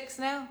a 6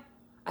 now?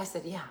 I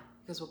said, yeah.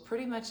 He goes, well,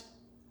 pretty much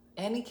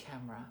any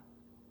camera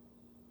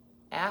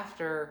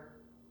after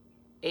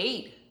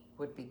 8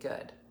 would be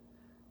good.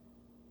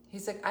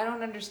 He's like, I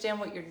don't understand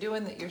what you're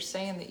doing that you're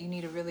saying that you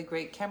need a really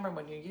great camera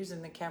when you're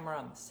using the camera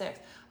on the 6.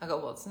 I go,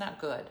 well, it's not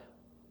good.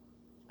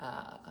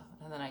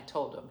 And then I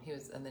told him,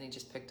 and then he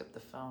just picked up the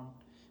phone.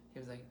 He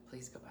was like,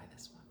 please go buy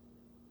this one.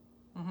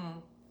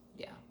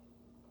 Yeah.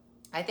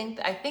 I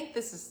think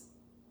this is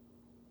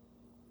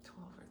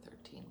 12 or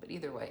 13, but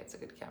either way, it's a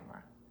good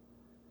camera.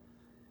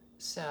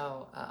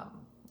 So,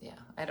 yeah,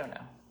 I don't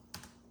know.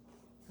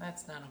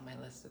 That's not on my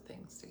list of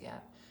things to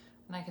get.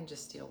 And I can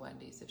just steal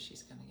Wendy's if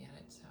she's going to get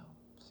it, so.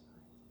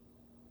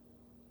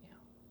 Yeah.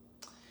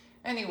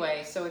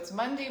 Anyway, so it's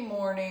Monday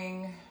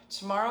morning.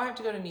 Tomorrow I have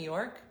to go to New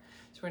York.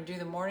 So we're going to do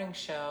the morning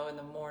show in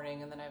the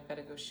morning, and then I've got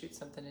to go shoot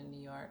something in New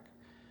York.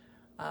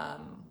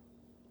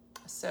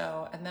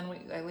 And then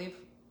I leave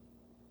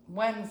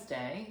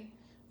Wednesday,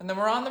 and then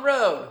we're on the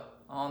road.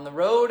 On the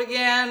road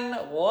again.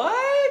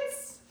 What?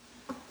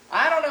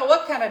 I don't know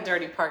what kind of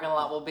dirty parking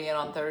lot we'll be in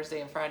on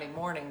Thursday and Friday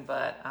morning,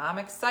 but I'm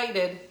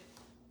excited.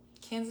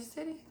 Kansas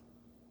City?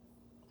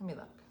 Let me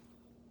look.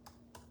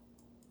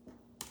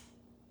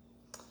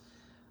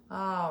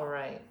 All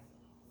right.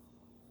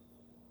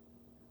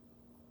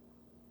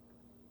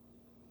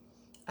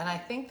 And I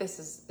think this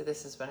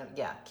is when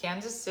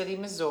Kansas City,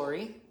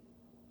 Missouri,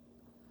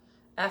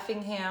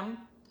 Effingham,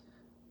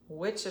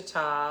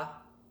 Wichita,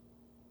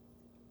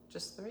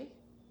 just 3? Right?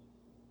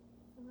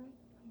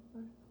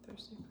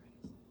 Thursday,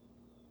 Friday.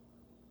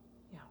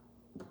 Yeah.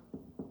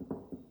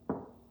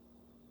 And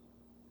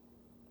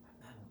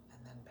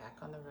then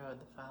back on the road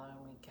the following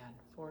weekend.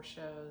 4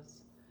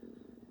 shows,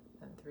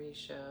 then 3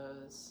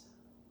 shows,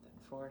 then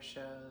 4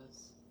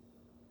 shows,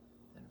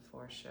 then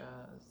 4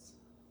 shows.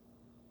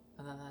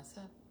 And then that's it.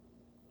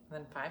 And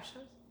then 5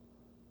 shows?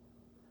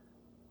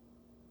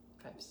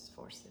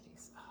 4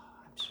 cities. Oh,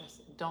 I'm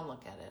stressed. Don't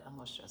look at it. I'm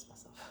going to stress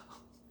myself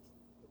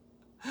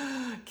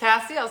out.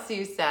 Cassie, I'll see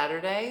you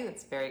Saturday.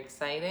 That's very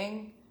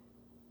exciting.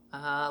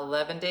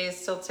 11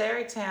 days till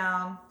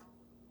Tarrytown.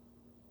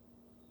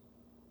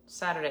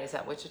 Saturday is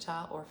at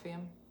Wichita,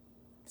 Orpheum.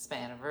 It's my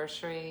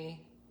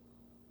anniversary.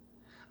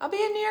 I'll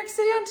be in New York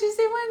City on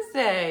Tuesday,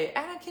 Wednesday.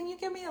 Anna, can you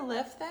give me a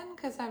lift then?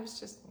 Because I was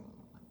just...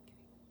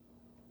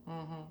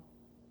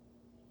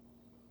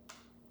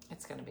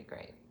 It's going to be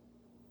great.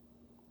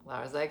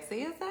 Laura's like,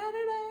 see you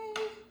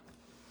Saturday.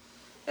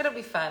 It'll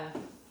be fun.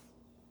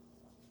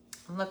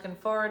 I'm looking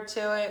forward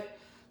to it.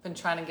 Been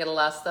trying to get a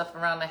lot of stuff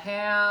around the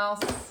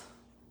house.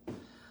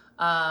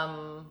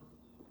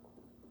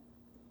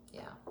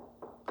 Yeah.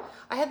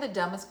 I had the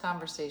dumbest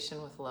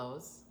conversation with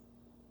Lowe's.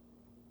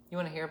 You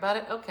want to hear about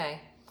it?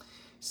 Okay.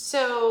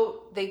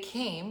 So they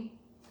came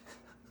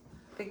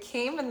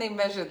and they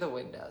measured the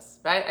windows,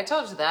 right? I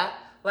told you that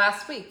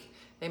last week.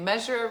 They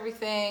measure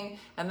everything,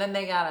 and then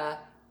they gotta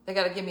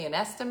give me an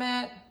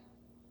estimate.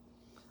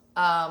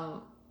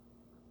 And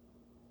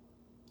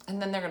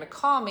then they're gonna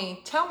call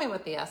me, tell me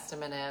what the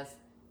estimate is,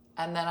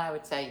 and then I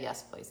would say,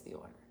 yes, place the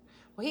order.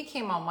 Well, he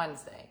came on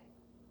Wednesday.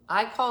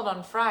 I called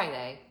on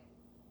Friday,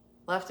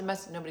 left a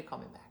message, nobody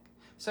called me back.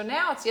 So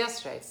now it's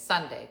yesterday, it's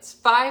Sunday. It's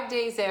 5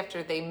 days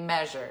after they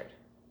measured.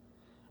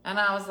 And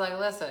I was like,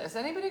 listen, is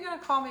anybody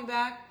gonna call me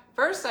back?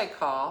 First I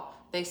call,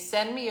 they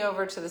send me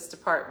over to this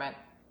department.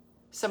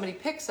 Somebody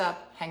picks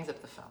up, hangs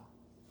up the phone.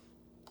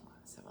 I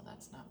said, well,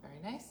 that's not very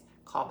nice.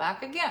 Call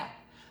back again.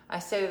 I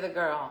say to the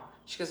girl,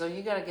 she goes, oh,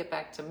 you got to get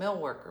back to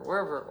Millwork or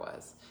wherever it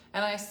was.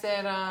 And I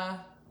said,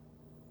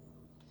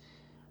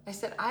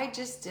 I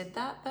just did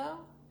that though.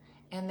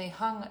 And they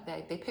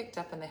picked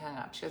up and they hung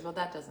up. She goes, well,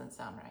 that doesn't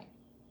sound right.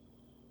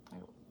 I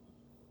go,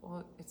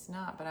 well, it's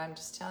not, but I'm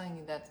just telling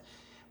you that's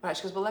right.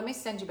 She goes, well, let me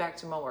send you back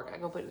to Millwork. I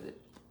go, but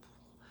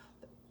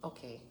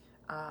okay.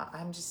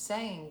 I'm just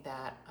saying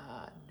that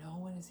no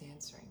one is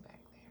answering back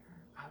there.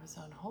 I was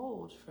on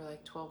hold for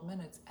like 12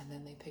 minutes and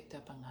then they picked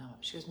up and hung up.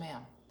 She goes,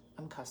 ma'am,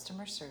 I'm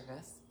customer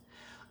service.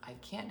 I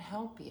can't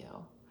help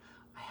you.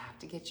 I have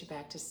to get you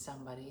back to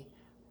somebody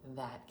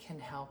that can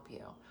help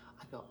you.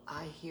 I go,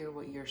 I hear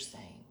what you're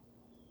saying.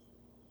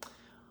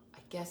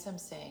 I guess I'm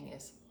saying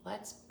is,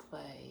 let's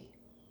play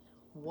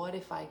what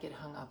if I get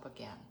hung up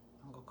again?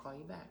 I'm gonna call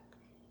you back.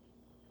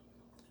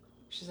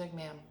 She's like,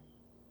 ma'am,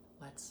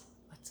 let's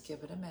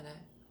give it a minute.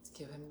 Let's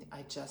give him,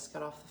 I just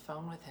got off the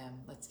phone with him.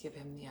 Let's give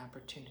him the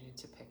opportunity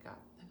to pick up.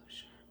 I go,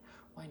 sure,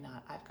 why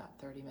not? I've got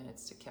 30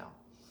 minutes to kill.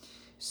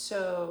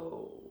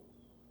 So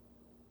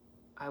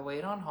I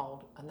wait on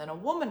hold and then a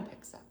woman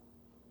picks up.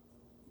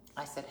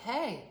 I said,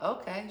 hey,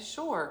 okay,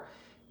 sure.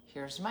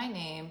 Here's my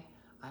name.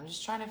 I'm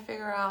just trying to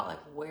figure out like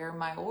where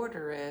my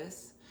order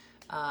is,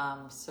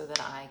 so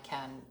that I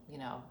can,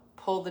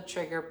 pull the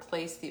trigger,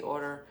 place the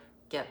order,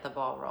 get the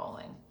ball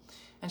rolling.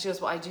 And she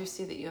goes, well, I do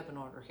see that you have an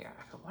order here.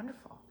 I go,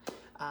 wonderful.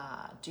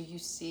 Do you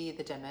see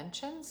the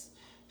dimensions?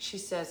 She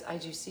says, I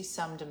do see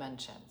some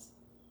dimensions.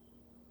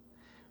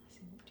 I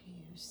said, do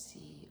you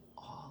see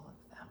all of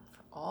them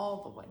for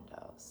all the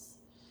windows?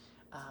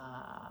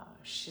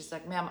 She's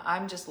like, ma'am,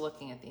 I'm just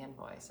looking at the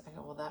invoice. I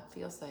go, well, that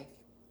feels like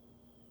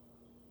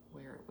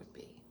where it would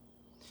be.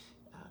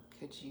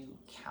 Could you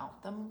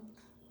count them,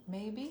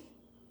 maybe?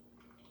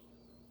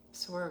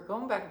 So we're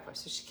going back and forth.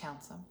 So she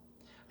counts them.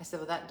 I said,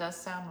 well, that does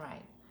sound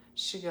right.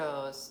 She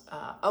goes,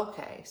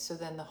 okay, so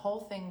then the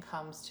whole thing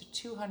comes to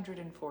 $244.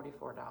 And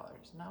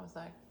I was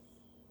like,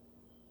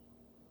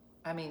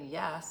 I mean,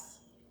 yes,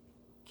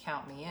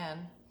 count me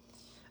in.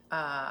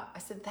 I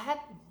said, I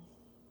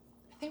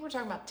think we're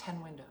talking about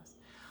 10 windows.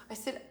 I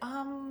said,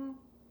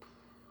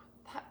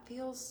 that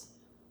feels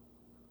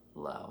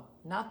low.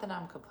 Not that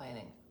I'm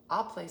complaining.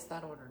 I'll place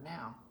that order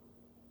now,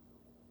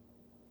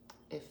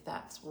 if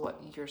that's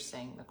what you're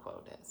saying the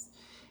quote is.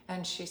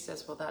 And she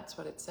says, well, that's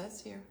what it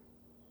says here.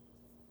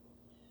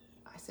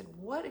 I said,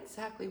 what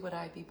exactly would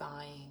I be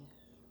buying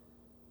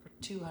for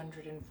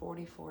 $244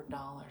 for 10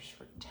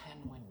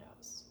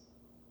 windows?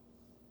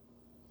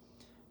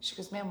 She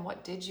goes, ma'am,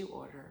 what did you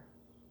order?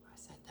 I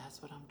said,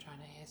 that's what I'm trying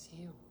to ask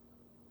you.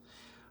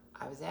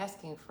 I was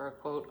asking for a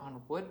quote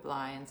on wood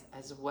blinds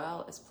as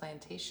well as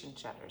plantation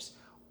shutters.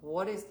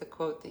 What is the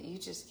quote that you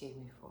just gave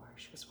me for?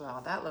 She goes,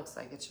 well, that looks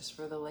like it's just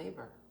for the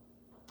labor.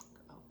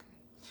 Okay.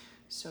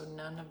 So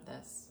none of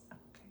this.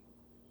 Okay.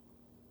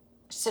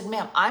 She said,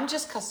 ma'am, I'm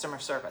just customer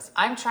service.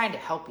 I'm trying to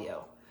help you.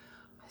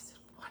 I said,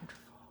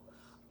 wonderful.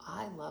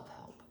 I love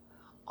help.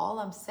 All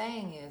I'm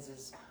saying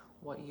is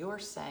what you're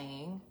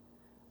saying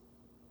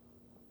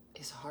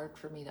is hard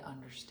for me to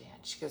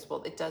understand. She goes,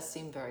 well, it does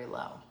seem very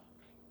low.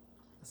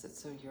 I said,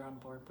 so you're on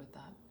board with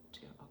that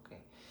too?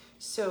 Okay.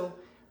 So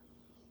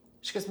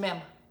she goes,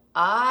 ma'am,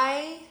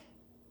 I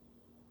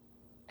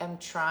am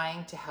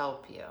trying to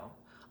help you.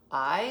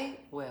 I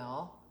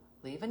will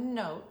leave a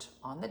note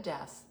on the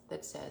desk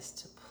that says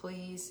to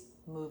please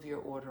move your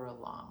order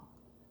along.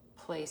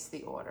 Place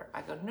the order.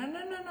 I go,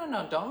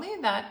 no. Don't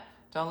leave that.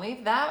 Don't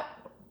leave that.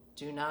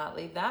 Do not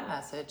leave that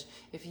message.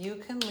 If you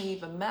can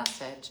leave a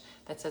message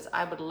that says,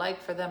 I would like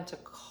for them to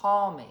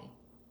call me,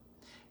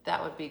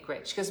 that would be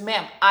great. She goes,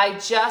 ma'am, I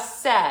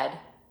just said,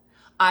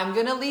 I'm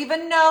going to leave a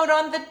note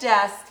on the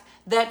desk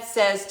that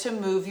says to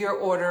move your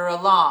order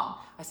along.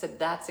 I said,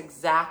 that's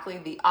exactly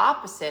the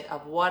opposite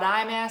of what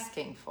I'm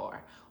asking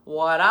for.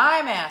 What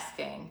I'm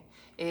asking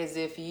is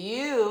if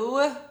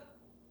you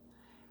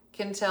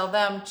can tell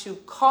them to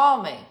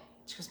call me.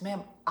 She goes,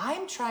 ma'am,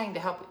 I'm trying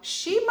to help you.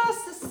 She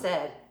must have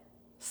said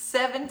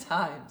 7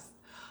 times,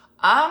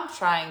 I'm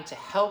trying to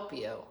help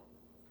you.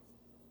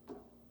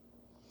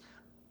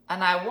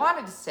 And I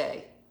wanted to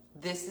say,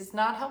 this is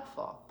not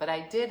helpful, but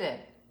I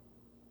didn't.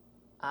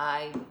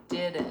 I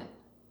didn't.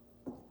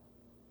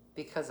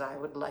 Because I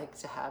would like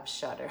to have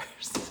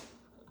shutters.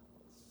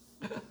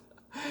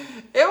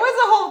 It was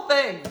a whole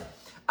thing.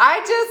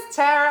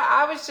 Tara,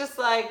 I was just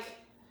like,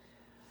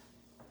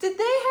 did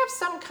they have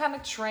some kind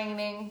of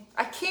training?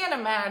 I can't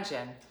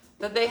imagine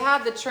that they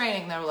had the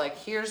training. They were like,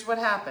 here's what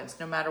happens.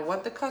 No matter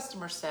what the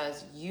customer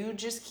says, you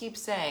just keep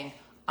saying,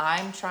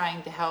 I'm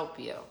trying to help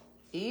you.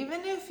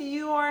 Even if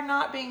you are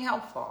not being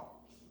helpful,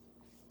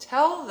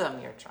 tell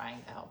them you're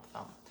trying to help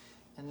them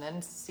and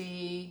then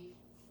see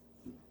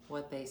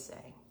what they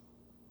say.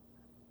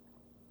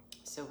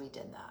 So we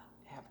did that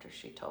after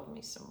she told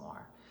me some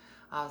more.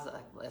 I was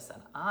like,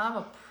 listen,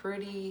 I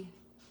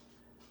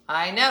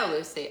know,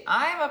 Lucy,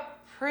 I'm a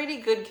pretty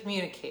good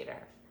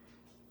communicator.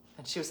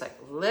 And she was like,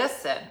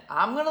 listen,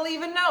 I'm going to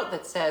leave a note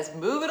that says,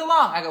 move it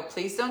along. I go,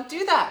 please don't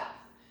do that.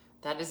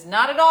 That is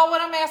not at all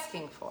what I'm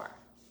asking for.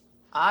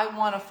 I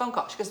want a phone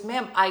call. She goes,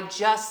 ma'am, I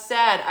just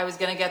said I was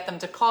going to get them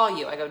to call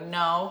you. I go,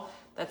 no,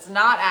 that's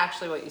not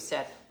actually what you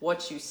said.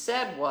 What you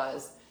said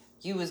was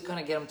you was going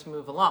to get them to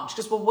move along. She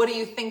goes, well, what do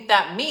you think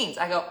that means?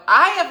 I go,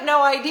 I have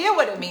no idea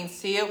what it means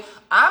to you.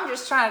 I'm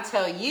just trying to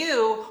tell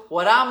you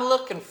what I'm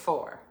looking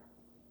for.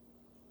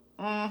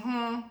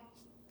 And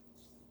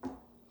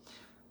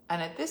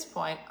at this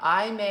point,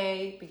 I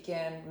may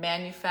begin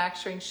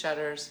manufacturing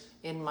shutters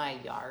in my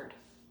yard,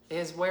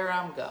 is where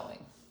I'm going.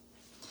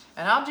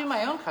 And I'll do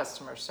my own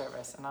customer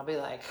service, and I'll be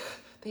like,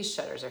 these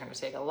shutters are going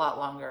to take a lot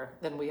longer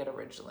than we had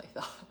originally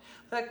thought.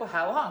 I'm like, well,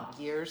 how long?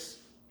 Years.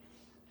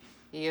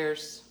 I'll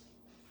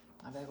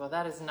be like, well,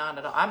 that is not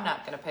at all. I'm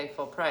not going to pay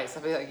full price.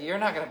 I'll be like, you're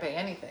not going to pay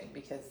anything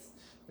because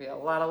we have a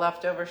lot of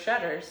leftover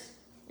shutters.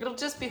 It'll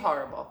just be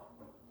horrible.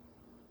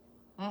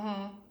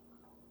 No.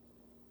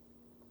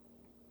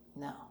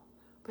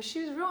 But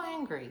she was real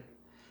angry.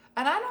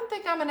 And I don't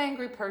think I'm an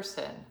angry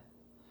person.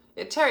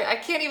 Terry, I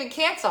can't even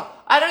cancel.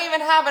 I don't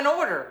even have an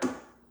order.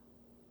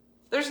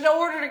 There's no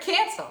order to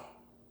cancel.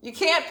 You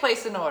can't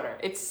place an order.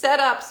 It's set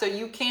up so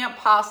you can't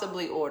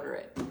possibly order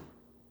it.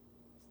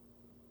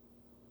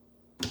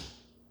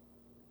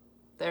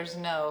 There's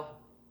no,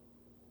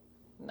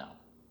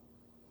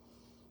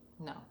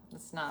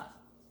 it's not.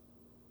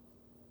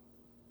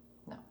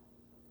 No.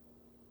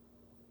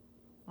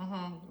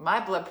 My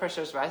blood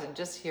pressure is rising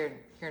just hearing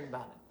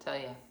about it.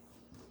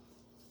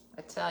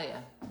 I tell you.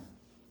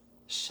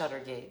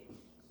 Shuttergate.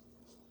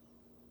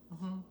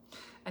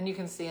 And you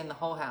can see in the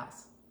whole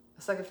house.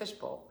 It's like a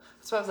fishbowl.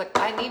 That's why I was like,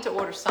 I need to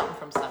order something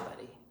from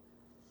somebody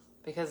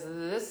because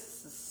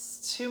this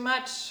is too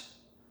much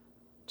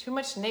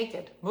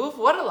naked. Move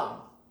what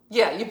along?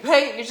 Yeah,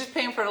 you're just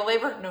paying for the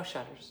labor. No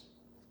shutters.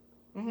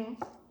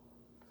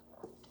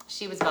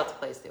 She was about to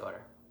place the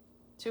order.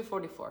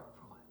 $244 for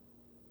what?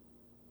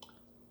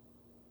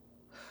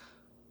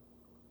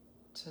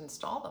 To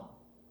install them.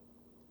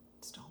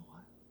 Install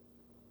what?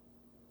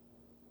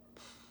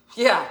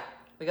 Yeah,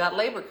 we got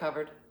labor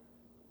covered.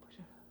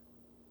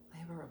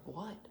 Labor of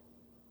what?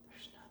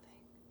 There's nothing.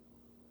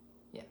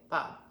 Yeah,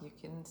 Bob, you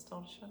can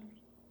install the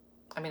shutters?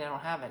 I mean, I don't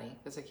have any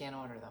because I can't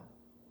order them.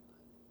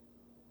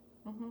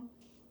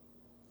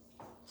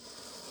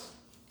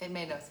 It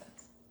made no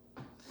sense.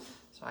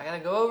 So I got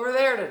to go over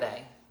there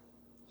today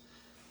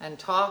and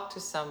talk to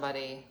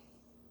somebody.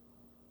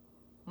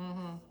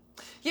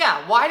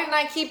 Yeah, why didn't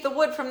I keep the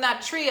wood from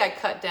that tree I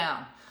cut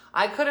down?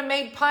 I could have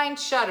made pine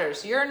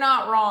shutters. You're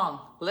not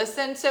wrong.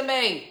 Listen to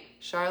me.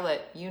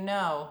 Charlotte, you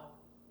know.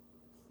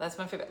 That's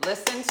my favorite.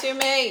 Listen to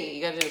me.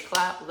 You got to do a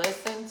clap.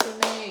 Listen to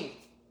me.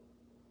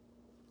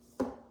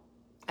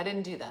 I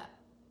didn't do that.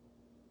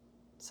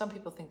 Some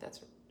people think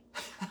that's rude.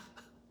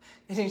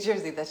 In New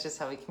Jersey, that's just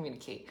how we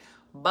communicate.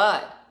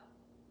 But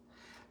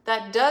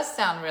that does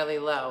sound really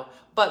low.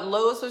 But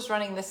Lowe's was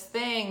running this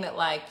thing that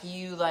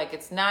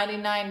it's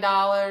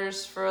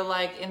 $99 for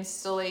like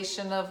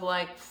installation of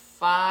like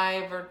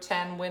 5 or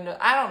 10 windows.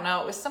 I don't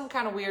know. It was some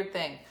kind of weird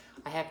thing.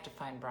 I have to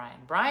find Brian.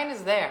 Brian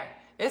is there.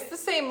 It's the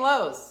same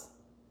Lowe's.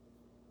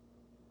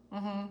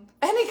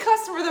 Any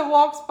customer that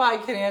walks by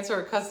can answer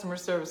a customer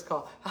service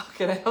call. How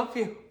can I help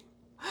you?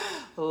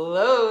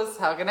 Lowe's,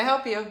 how can I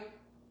help you?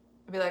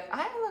 I'd be like,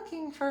 I'm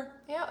looking for,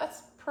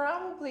 that's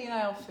probably in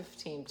aisle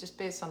 15, just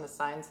based on the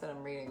signs that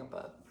I'm reading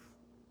above.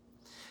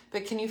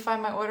 But can you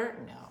find my order?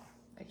 No,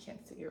 I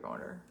can't see your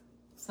order.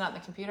 It's not in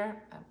the computer?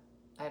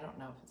 I don't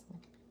know if it's in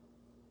the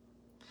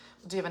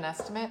computer. Do you have an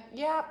estimate?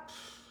 Yeah,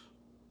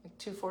 like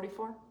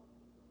 $244?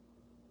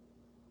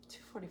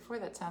 $244,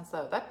 that sounds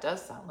low. That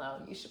does sound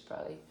low. You should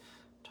probably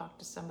talk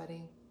to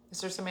somebody. Is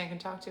there somebody I can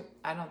talk to?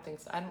 I don't think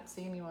so. I don't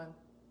see anyone.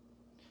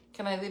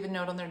 Can I leave a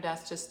note on their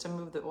desk just to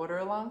move the order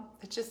along?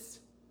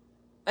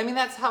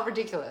 That's how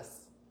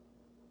ridiculous.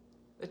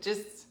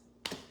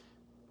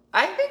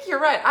 I think you're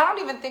right. I don't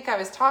even think I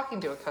was talking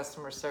to a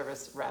customer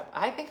service rep.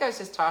 I think I was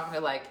just talking to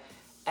like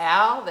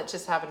Al that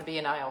just happened to be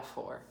in aisle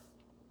 4.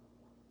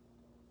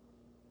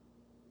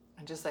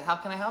 And just like, how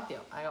can I help you?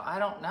 I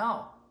don't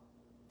know.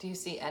 Do you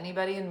see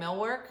anybody in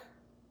millwork?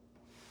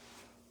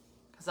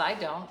 Because I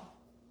don't.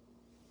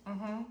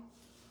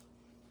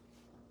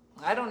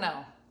 I don't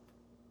know.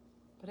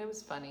 But it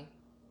was funny.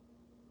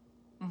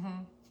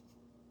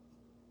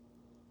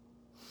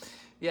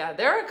 Yeah,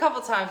 there were a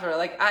couple times where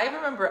I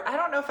remember, I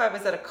don't know if I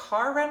was at a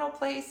car rental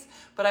place,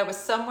 but I was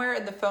somewhere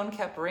and the phone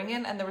kept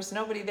ringing and there was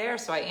nobody there,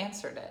 so I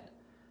answered it.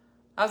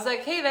 I was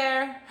like, hey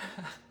there.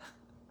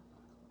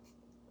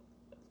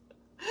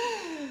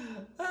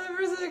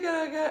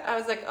 I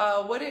was like,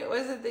 what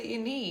is it that you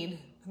need?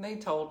 And they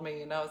told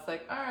me, and I was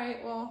like, all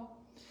right, well,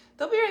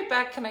 they'll be right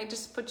back. Can I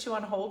just put you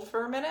on hold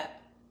for a minute?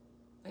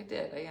 They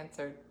did. I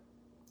answered.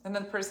 And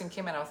then the person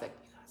came in. I was like,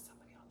 you got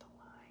somebody on the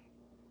line.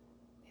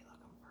 They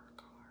looking for a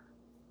car.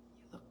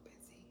 You look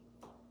busy.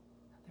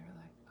 And they were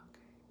like,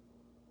 okay.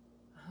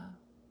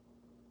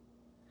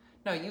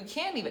 No, you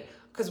can't even.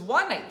 Because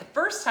one night, the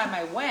first time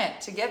I went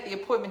to get the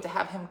appointment to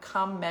have him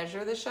come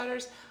measure the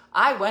shutters,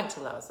 I went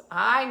to Lowe's.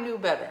 I knew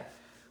better.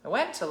 I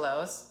went to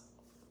Lowe's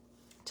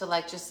to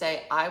just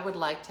say, I would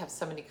like to have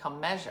somebody come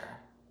measure.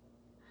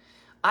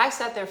 I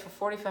sat there for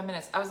 45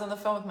 minutes. I was on the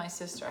phone with my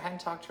sister. I hadn't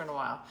talked to her in a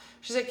while.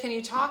 She said, can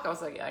you talk? I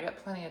was like, yeah, I got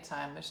plenty of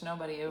time. There's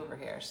nobody over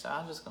here, so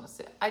I'm just going to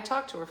sit. I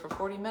talked to her for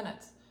 40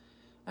 minutes.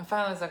 And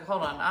finally I was like,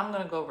 hold on, I'm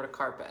going to go over to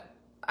carpet.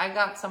 I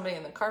got somebody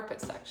in the carpet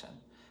section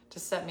to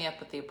set me up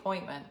with the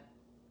appointment.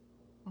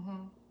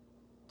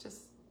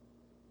 Just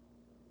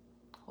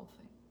whole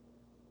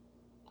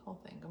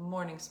thing. Good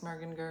morning,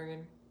 Smurgen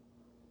Gurgen.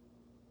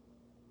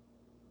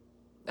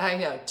 I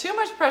know. Too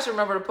much pressure,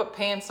 remember, to put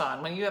pants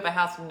on when you have a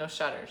house with no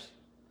shutters.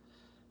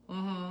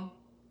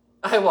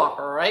 I walk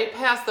right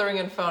past the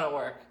ringing phone at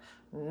work.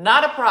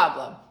 Not a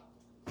problem.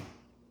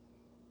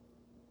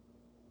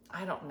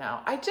 I don't know.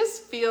 I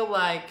just feel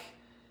like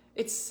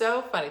it's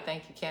so funny.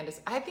 Thank you,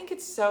 Candace. I think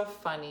it's so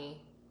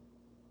funny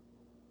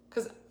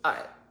because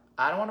I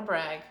don't want to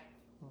brag,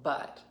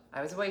 but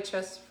I was a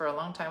waitress for a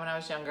long time when I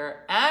was younger,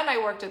 and I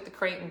worked at the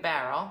Crate and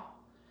Barrel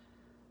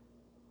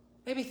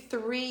maybe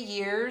 3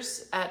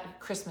 years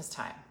at Christmas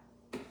time.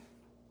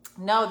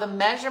 No, the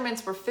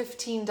measurements were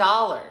 $15.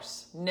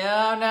 No.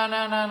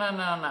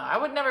 I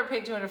would never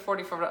pay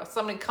 $244.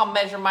 Somebody come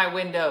measure my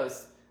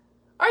windows.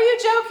 Are you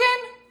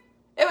joking?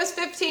 It was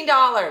 $15.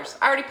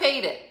 I already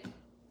paid it.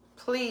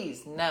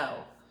 Please, no.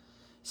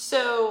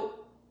 So,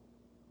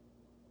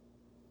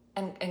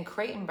 and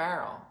Crate and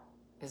Barrel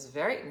is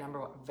number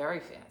one, very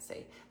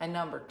fancy. And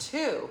number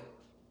two,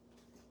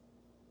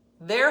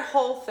 their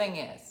whole thing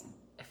is,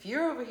 if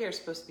you're over here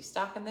supposed to be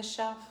stocking this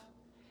shelf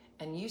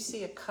and you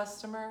see a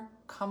customer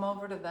come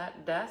over to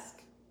that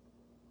desk,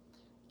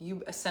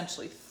 you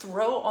essentially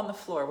throw on the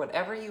floor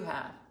whatever you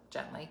have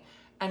gently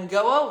and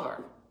go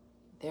over.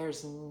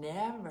 There's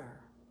never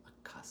a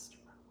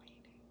customer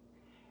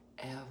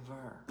waiting,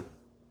 ever.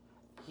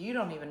 You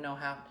don't even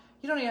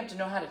have to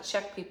know how to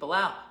check people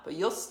out, but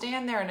you'll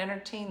stand there and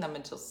entertain them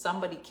until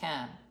somebody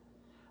can.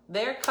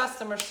 Their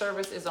customer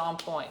service is on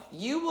point.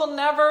 You'll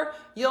never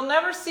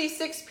see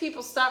 6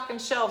 people stocking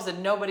shelves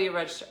and nobody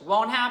register.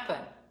 Won't happen.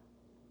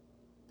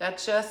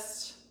 That's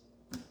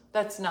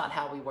not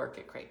how we work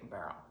at Crate and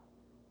Barrel.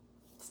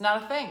 It's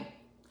not a thing.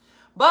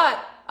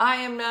 But I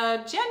am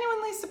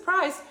genuinely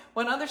surprised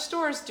when other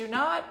stores do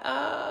not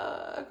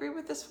agree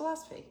with this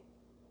philosophy.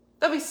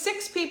 There'll be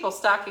 6 people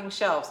stocking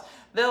shelves.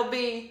 There'll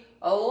be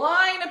a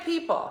line of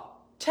people,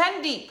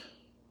 10 deep,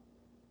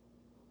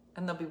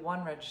 and there'll be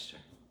 1 register.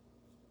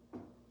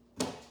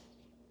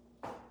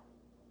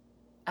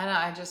 And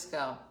I just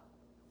go,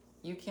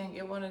 you can't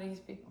get one of these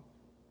people.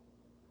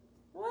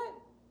 What?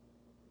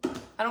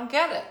 I don't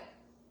get it.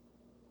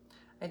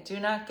 I do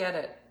not get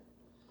it.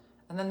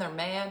 And then they're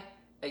mad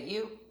at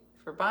you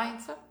for buying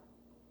some.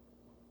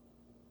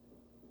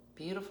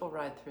 Beautiful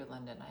ride through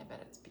London. I bet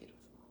it's beautiful.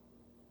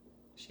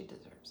 She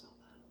deserves all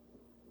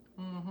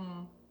that.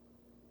 Mm-hmm.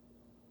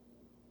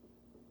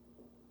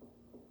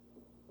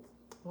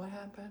 What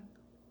happened?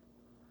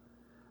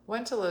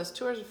 Went to Lowe's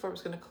 2 hours before it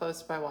was going to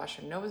close to buy a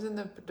washer. No one was in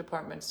the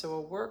department, so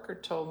a worker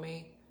told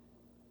me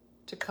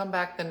to come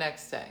back the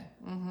next day.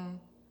 Mm-hmm.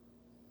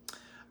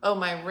 Oh,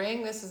 my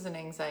ring. This is an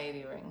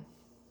anxiety ring.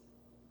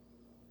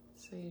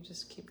 So you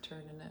just keep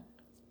turning it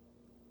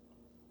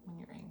when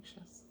you're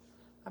anxious.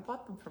 I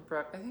bought them for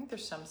Brooke. I think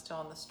there's some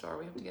still in the store.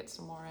 We have to get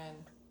some more in.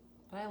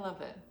 But I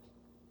love it.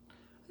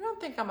 I don't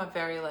think I'm a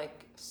very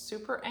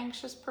super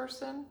anxious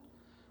person,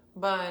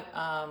 but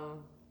I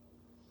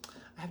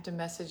have to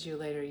message you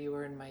later. You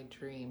were in my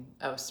dream.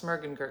 Oh,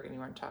 Smurgen Gurgen, you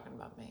weren't talking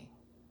about me.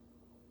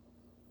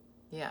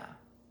 Yeah.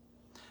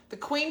 The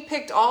Queen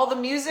picked all the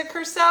music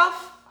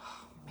herself?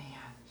 Oh, man.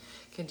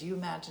 Could you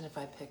imagine if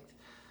I picked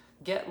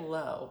Get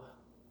Low?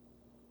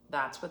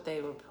 That's what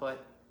they would put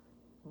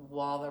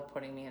while they're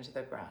putting me into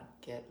the ground.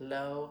 Get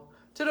low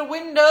to the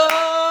window,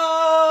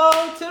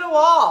 to the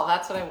wall.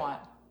 That's what I want.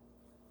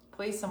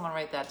 Please, someone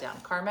write that down.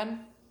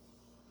 Carmen,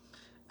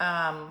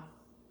 I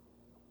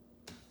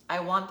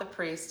want the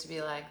priest to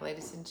be like,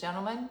 ladies and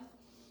gentlemen,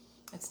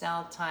 it's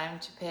now time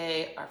to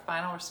pay our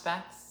final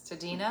respects to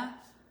Dina.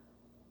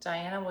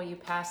 Diana, will you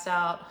pass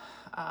out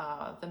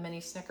the mini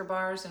Snicker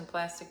bars in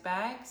plastic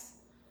bags?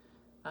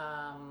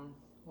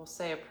 We'll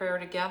say a prayer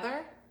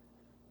together,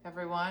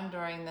 everyone,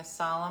 during this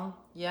solemn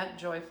yet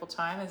joyful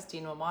time as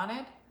Dina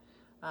wanted.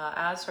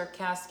 As her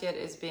casket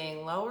is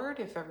being lowered,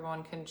 if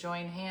everyone can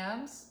join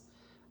hands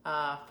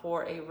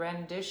for a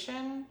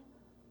rendition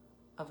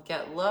of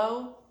Get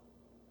Low.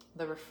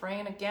 The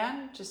refrain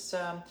again,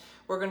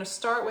 we're going to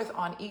start with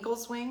On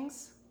Eagle's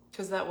Wings,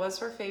 because that was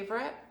her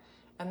favorite.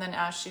 And then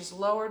as she's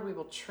lowered, we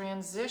will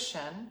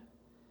transition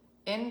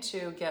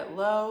into Get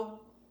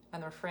Low.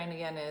 And the refrain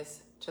again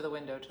is To the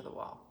Window, to the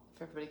Wall.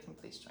 If everybody can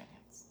please join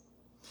hands.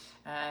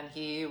 And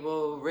he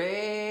will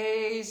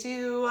raise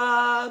you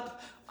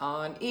up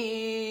on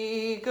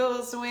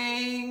eagle's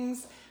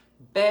wings,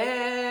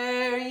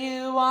 bear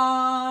you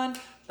on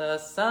the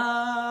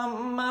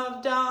sum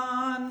of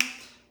dawn,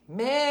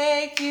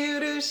 make you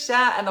to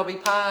shine, and they'll be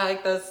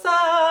like the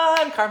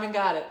sun. Carmen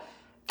got it.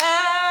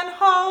 And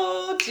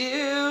hold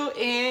you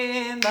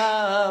in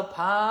the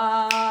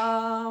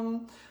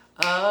palm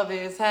of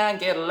his hand.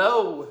 Get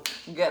low,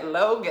 get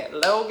low, get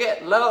low,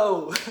 get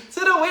low. To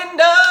the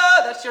window.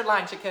 That's your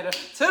line, Chiquita.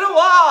 To the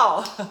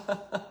wall.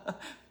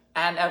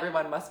 And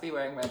everyone must be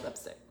wearing red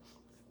lipstick.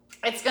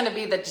 It's going to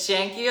be the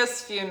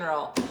jankiest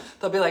funeral.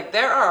 They'll be like,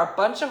 there are a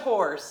bunch of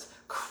whores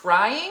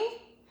crying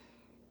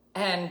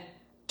and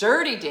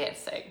dirty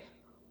dancing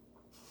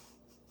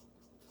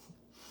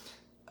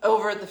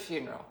over at the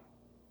funeral,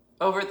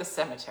 over at the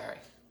cemetery.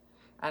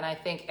 And I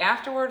think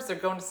afterwards they're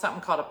going to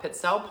something called a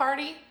Pitzel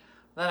party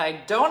that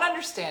I don't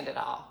understand at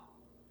all.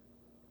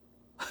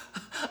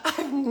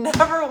 I've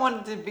never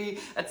wanted to be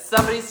at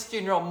somebody's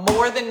funeral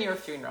more than your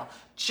funeral.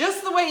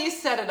 Just the way you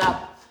set it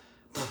up.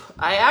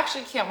 I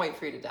actually can't wait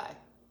for you to die.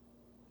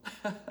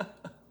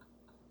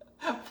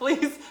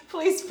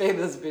 Please pay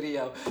this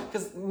video,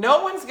 because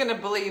no one's going to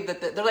believe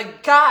that. They're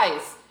like,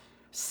 guys,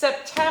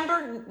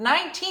 September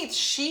 19th,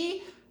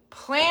 she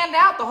planned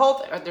out the whole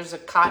thing. There's a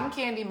cotton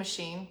candy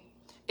machine.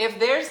 If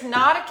there's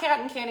not a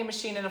cotton candy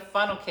machine and a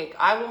funnel cake,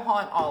 I will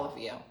haunt all of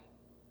you.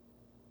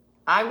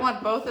 I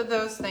want both of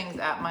those things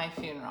at my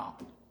funeral.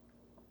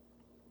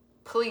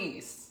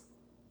 Please.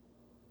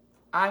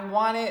 I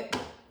want it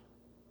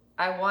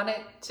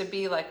to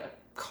be like a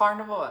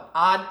carnival, an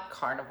odd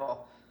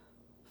carnival,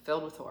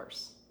 filled with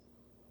horse.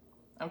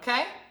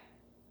 Okay?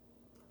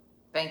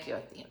 Thank you,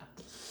 Athena.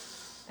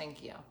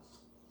 Thank you.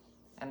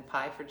 And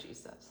pie for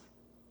Jesus.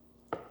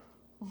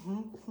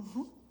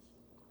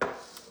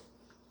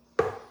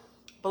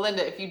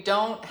 Belinda, if you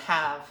don't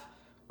have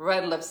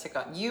red lipstick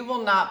on, you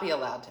will not be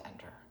allowed to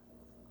enter.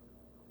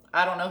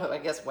 I don't know who, I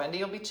guess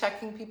Wendy will be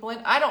checking people in.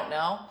 I don't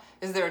know.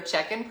 Is there a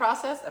check-in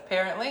process?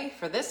 Apparently,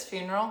 for this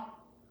funeral.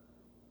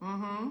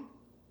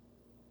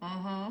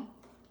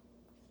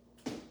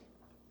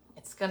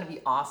 It's gonna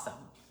be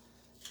awesome,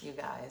 you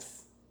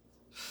guys.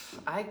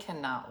 I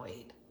cannot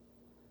wait.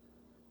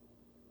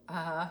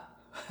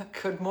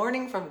 Good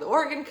morning from the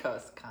Oregon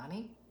coast,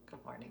 Connie.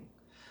 Good morning.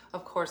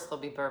 Of course there'll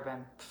be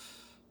bourbon.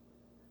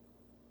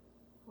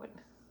 What?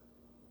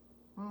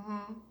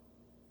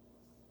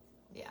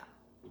 Yeah.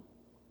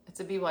 It's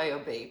a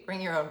BYOB.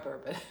 Bring your own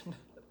bourbon.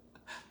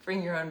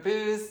 Bring your own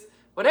booze.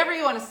 Whatever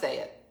you want to say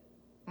it.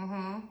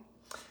 And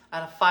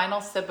a final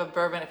sip of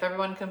bourbon. If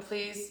everyone can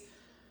please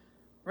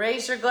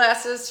raise your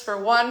glasses for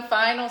one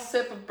final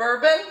sip of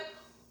bourbon.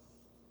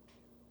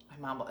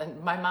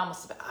 My mom will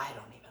say, I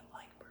don't even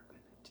like bourbon.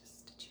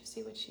 Did you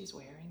see what she's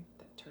wearing?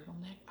 That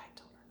turtleneck? I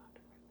told her not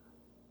to wear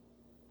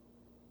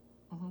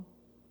that.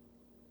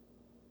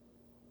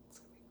 It's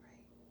gonna be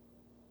great.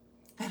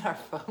 And our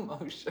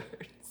FOMO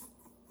shirts.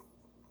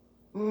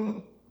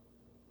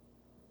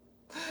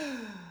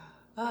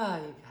 Oh,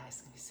 you guys,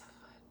 it's gonna be so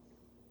fun.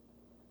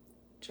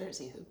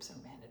 Jersey hoops are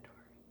mandatory.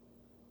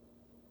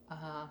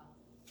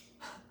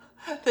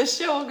 The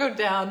show will go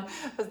down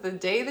as the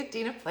day that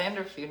Dina planned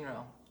her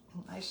funeral.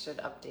 I should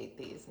update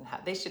these and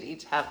they should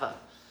each have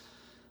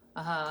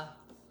a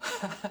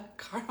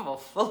carnival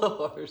full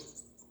of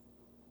horses.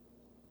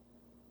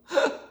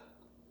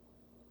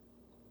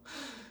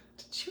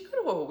 Did you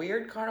go to a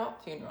weird carnival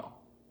funeral?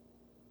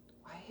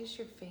 Why is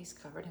your face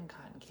covered in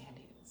cotton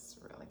candy? It's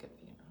a really good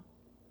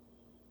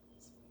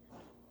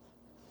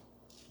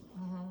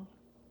funeral.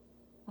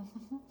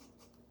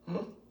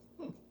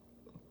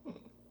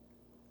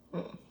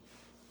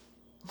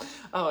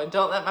 Oh, and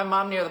don't let my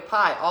mom near the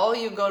pie. All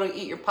you go to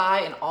eat your pie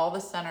and all the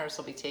centers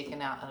will be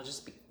taken out and it'll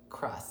just be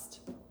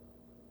crust.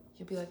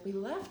 You'll be like, we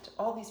left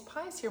all these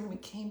pies here when we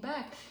came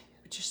back.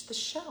 It was just the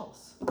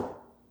shells.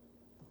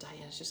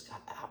 Diana's just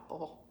got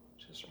apple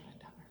just running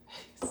down her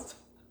face.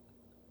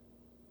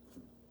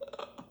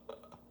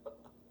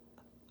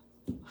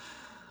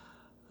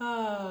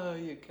 Oh,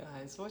 you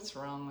guys, what's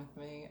wrong with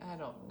me? I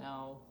don't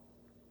know.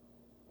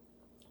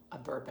 A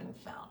bourbon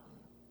fountain.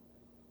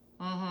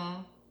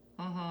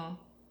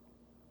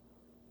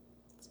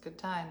 It's good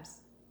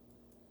times.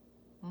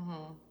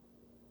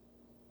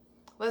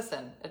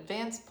 Listen,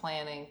 advanced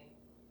planning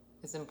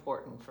is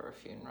important for a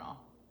funeral.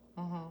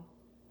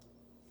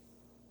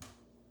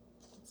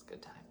 It's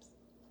good times.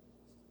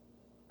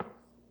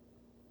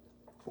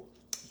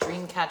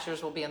 Dream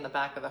catchers will be in the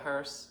back of the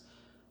hearse,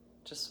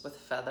 just with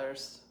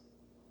feathers.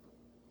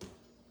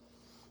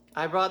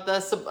 I brought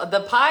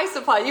the pie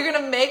supply. You're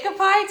gonna make a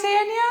pie,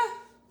 Tanya?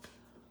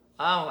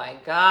 Oh my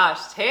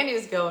gosh,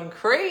 Tanya's going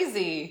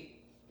crazy.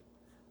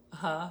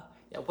 Yeah,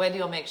 Wendy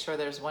will make sure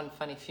there's one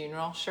funny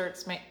funeral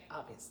shirts made.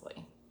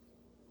 Obviously.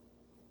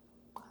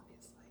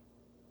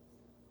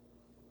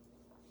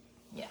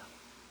 Yeah.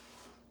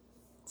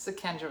 So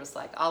Kendra was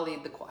like, I'll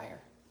lead the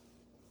choir.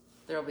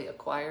 There'll be a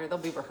choir. There'll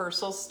be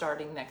rehearsals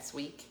starting next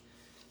week.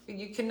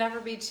 You can never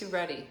be too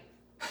ready.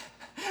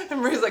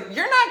 And Marie's like,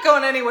 you're not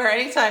going anywhere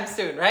anytime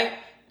soon, right?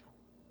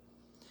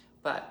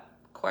 But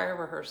choir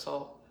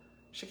rehearsal.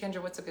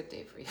 Shakendra, what's a good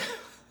day for you?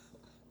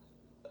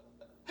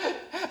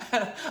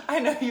 I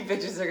know you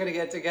bitches are going to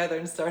get together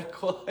and start a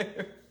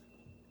choir.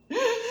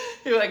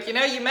 You're like, you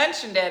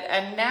mentioned it.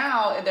 And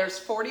now there's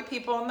 40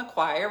 people in the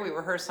choir. We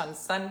rehearse on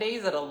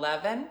Sundays at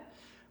 11,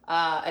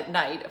 at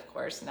night, of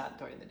course, not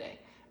during the day.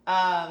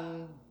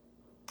 An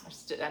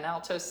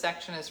alto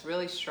section is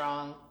really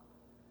strong.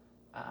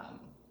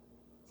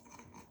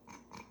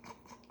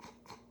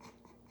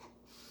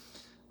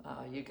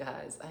 Oh, you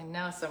guys, I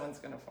know someone's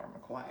going to form a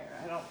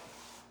choir.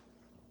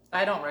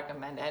 I don't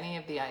recommend any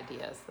of the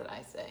ideas that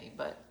I say,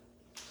 but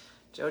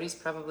Jody's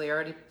probably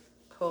already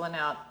pulling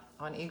out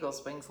on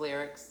Eagles Wings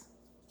lyrics.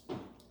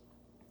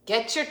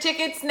 Get your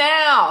tickets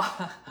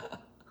now.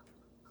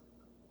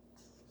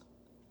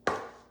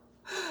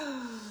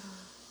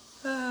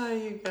 Oh,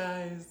 you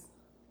guys.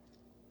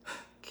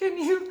 Can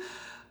you?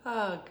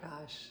 Oh,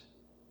 gosh.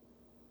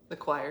 The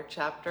choir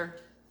chapter,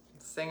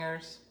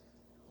 singers.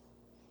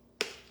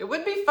 It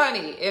would be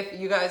funny if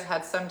you guys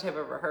had some type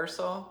of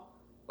rehearsal,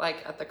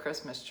 like at the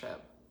Christmas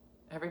trip.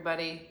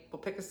 Everybody will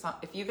pick a song.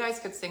 If you guys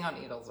could sing on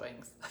Eagles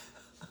Wings.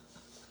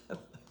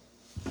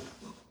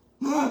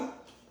 Guys,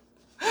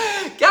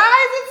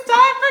 it's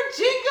time for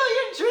Jingle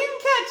Your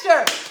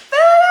Dreamcatcher,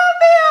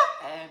 Philadelphia!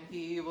 And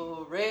he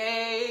will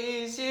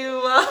raise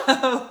you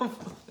up.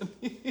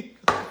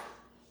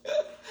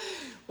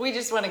 We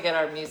just want to get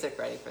our music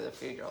ready for the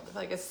funeral. They're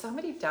like, is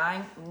somebody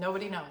dying?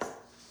 Nobody knows.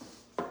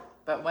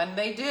 But when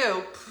they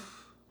do,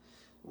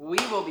 we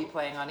will be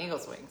playing on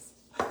Eagles Wings.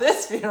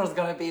 This funeral's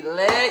going to be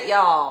lit,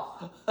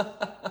 y'all.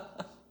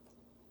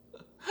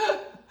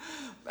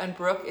 and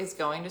Brooke is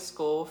going to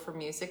school for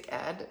music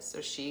ed,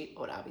 so she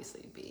would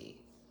obviously be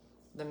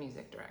the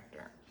music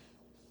director.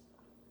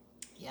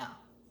 Yeah.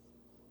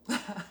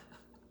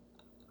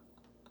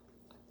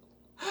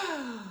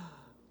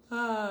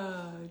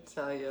 I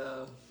tell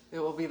you, it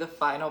will be the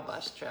final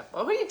bus trip.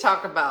 What do you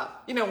talk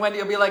about? You know, Wendy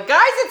will be like,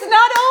 guys, it's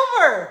not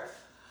over.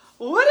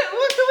 What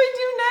can we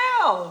do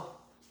now?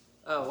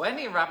 Oh,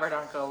 Wendy and Robert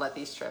aren't going to let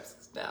these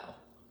trips go.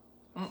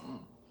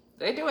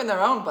 They're doing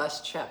their own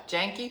bus trip.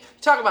 Janky.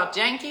 Talk about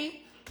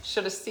janky.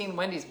 Should have seen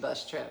Wendy's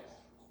bus trip.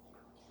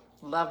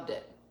 Loved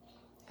it.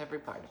 Every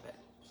part of it.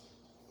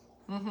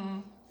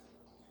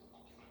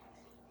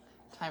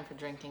 Time for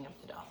drinking of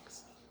the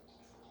dogs.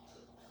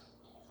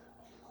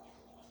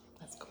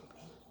 That's cool.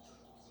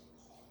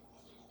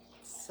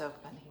 So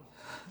funny.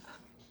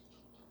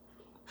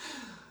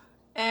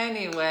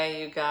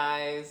 Anyway, you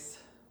guys.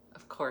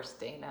 Of course,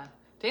 Dana.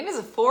 Dana's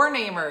a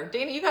four-namer.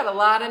 Dana, you got a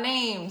lot of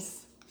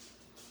names.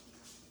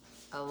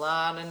 A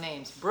lot of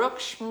names. Brooke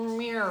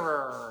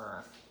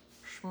Schmierer.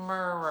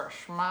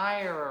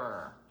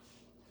 Schmierer.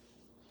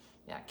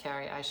 Yeah,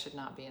 Carrie, I should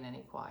not be in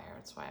any choir.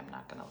 That's why I'm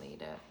not going to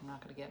lead it. I'm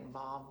not going to get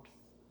involved.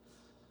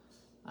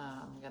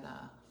 I'm going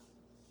to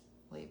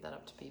leave that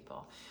up to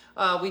people.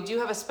 We do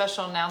have a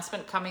special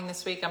announcement coming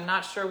this week. I'm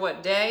not sure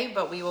what day,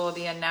 but we will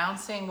be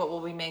announcing what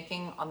we'll be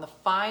making on the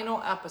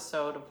final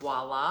episode of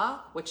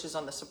Voila, which is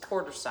on the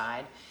supporter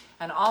side,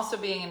 and also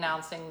being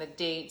announcing the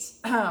dates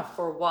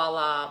for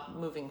Voila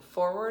moving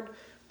forward,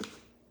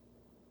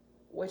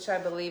 which I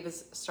believe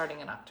is starting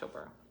in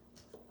October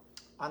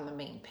on the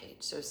main page.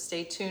 So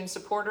stay tuned,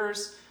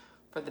 supporters,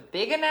 for the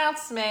big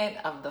announcement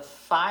of the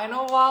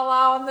final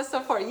Voila on the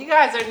support. You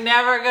guys are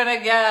never going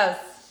to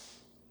guess.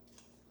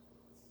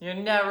 You're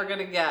never going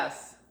to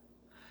guess.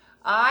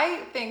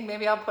 I think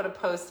maybe I'll put a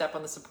post up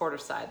on the supporter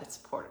side, the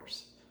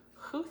supporters.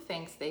 Who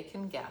thinks they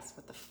can guess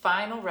what the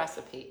final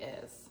recipe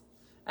is?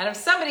 And if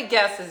somebody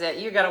guesses it,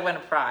 you got to win a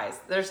prize.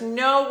 There's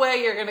no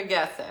way you're going to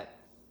guess it.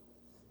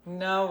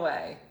 No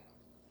way.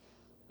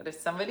 But if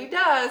somebody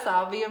does,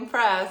 I'll be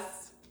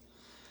impressed.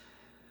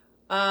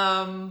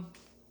 So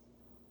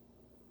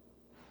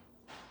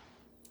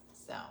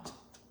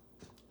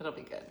it'll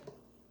be good.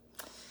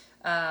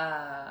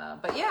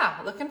 But yeah,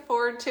 looking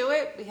forward to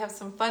it. We have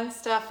some fun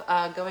stuff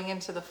going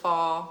into the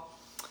fall.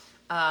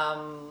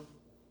 And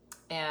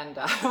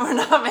we're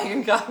not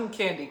making cotton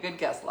candy. Good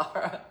guess,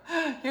 Laura.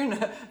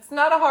 It's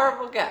not a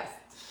horrible guess.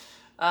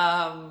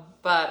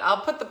 But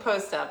I'll put the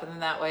post up, and then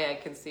that way I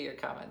can see your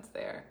comments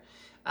there.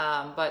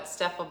 But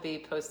Steph will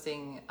be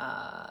posting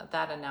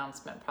that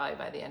announcement probably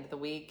by the end of the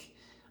week.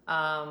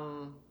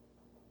 Who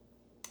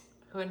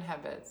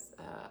inhabits?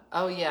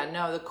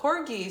 The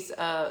corgis,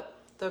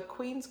 the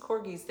Queen's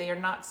corgis, they are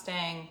not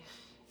staying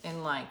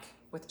in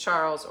with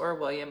Charles or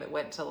William. It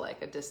went to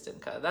a distant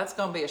cousin. That's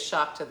going to be a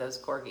shock to those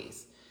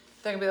corgis.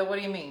 They're going to be like, what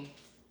do you mean?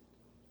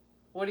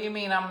 What do you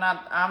mean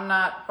I'm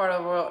not part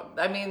of the royal?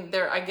 I mean,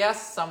 they're, I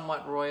guess,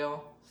 somewhat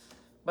royal,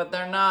 but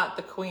they're not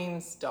the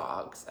Queen's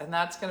dogs. And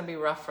that's going to be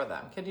rough for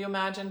them. Could you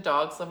imagine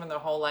dogs living their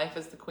whole life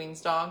as the Queen's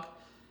dog?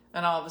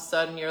 And all of a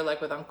sudden you're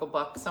with Uncle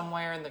Buck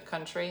somewhere in the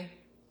country?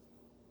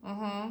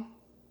 They'll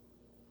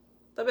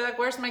be like,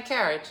 where's my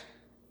carriage?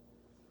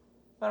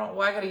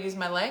 Why I gotta use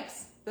my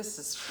legs? This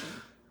is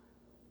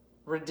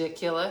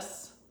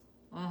ridiculous.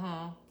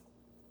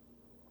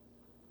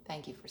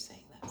 Thank you for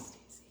saying that,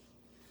 Stacey.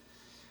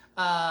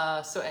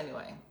 So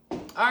anyway.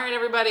 All right,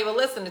 everybody. Well,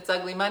 listen, it's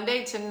Ugly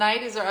Monday.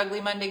 Tonight is our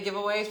Ugly Monday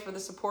giveaways for the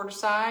supporter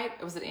side.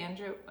 Was it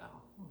Andrew?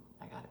 Oh,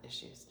 I got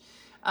issues.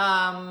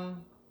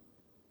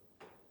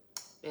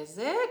 Is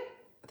it?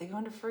 Are they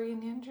going to Fergie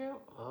and Andrew?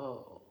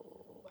 Oh.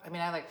 I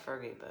mean, I like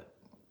Fergie, but...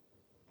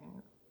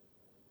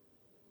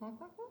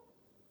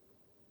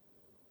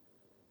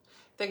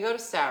 They go to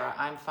Sarah.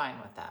 I'm fine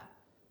with that.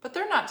 But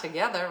they're not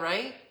together,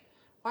 right?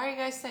 Why are you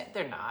guys saying...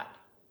 They're not.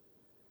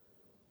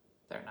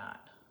 They're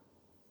not.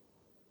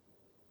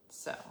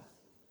 So,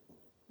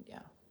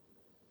 yeah.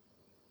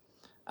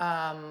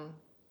 I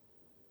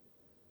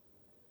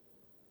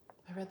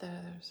read that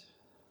others...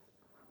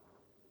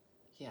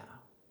 Yeah.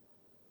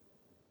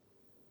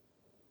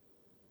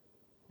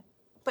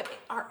 But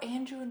are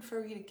Andrew and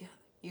Fergie together?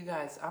 You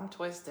guys, I'm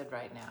twisted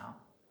right now.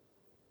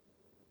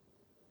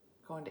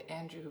 Going to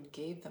Andrew who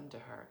gave them to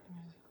her.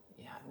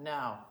 Yeah,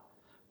 no.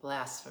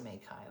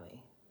 Blasphemy,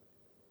 Kylie.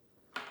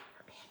 Are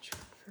Andrew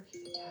and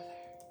Fergie together?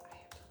 I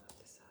have to look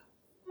this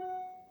up.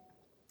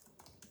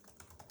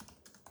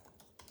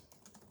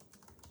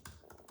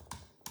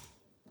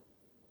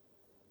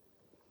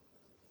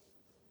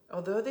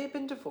 Although they've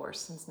been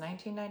divorced since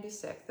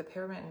 1996, the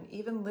pair met and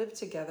even lived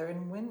together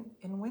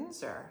in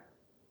Windsor.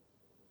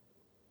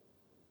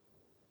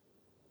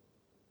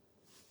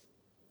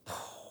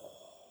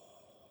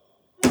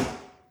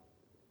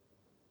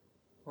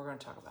 We're going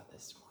to talk about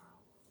this tomorrow.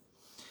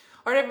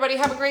 All right, everybody,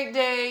 have a great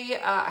day.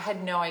 I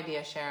had no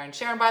idea, Sharon.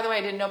 Sharon, by the way,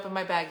 I didn't open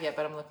my bag yet,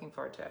 but I'm looking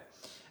forward to it.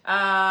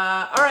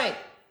 All right.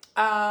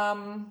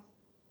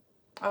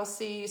 I'll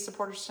see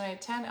supporters tonight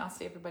at 10. I'll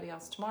see everybody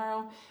else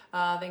tomorrow.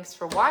 Thanks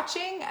for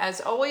watching.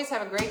 As always,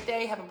 have a great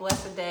day. Have a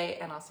blessed day.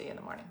 And I'll see you in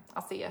the morning.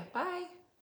 I'll see you. Bye.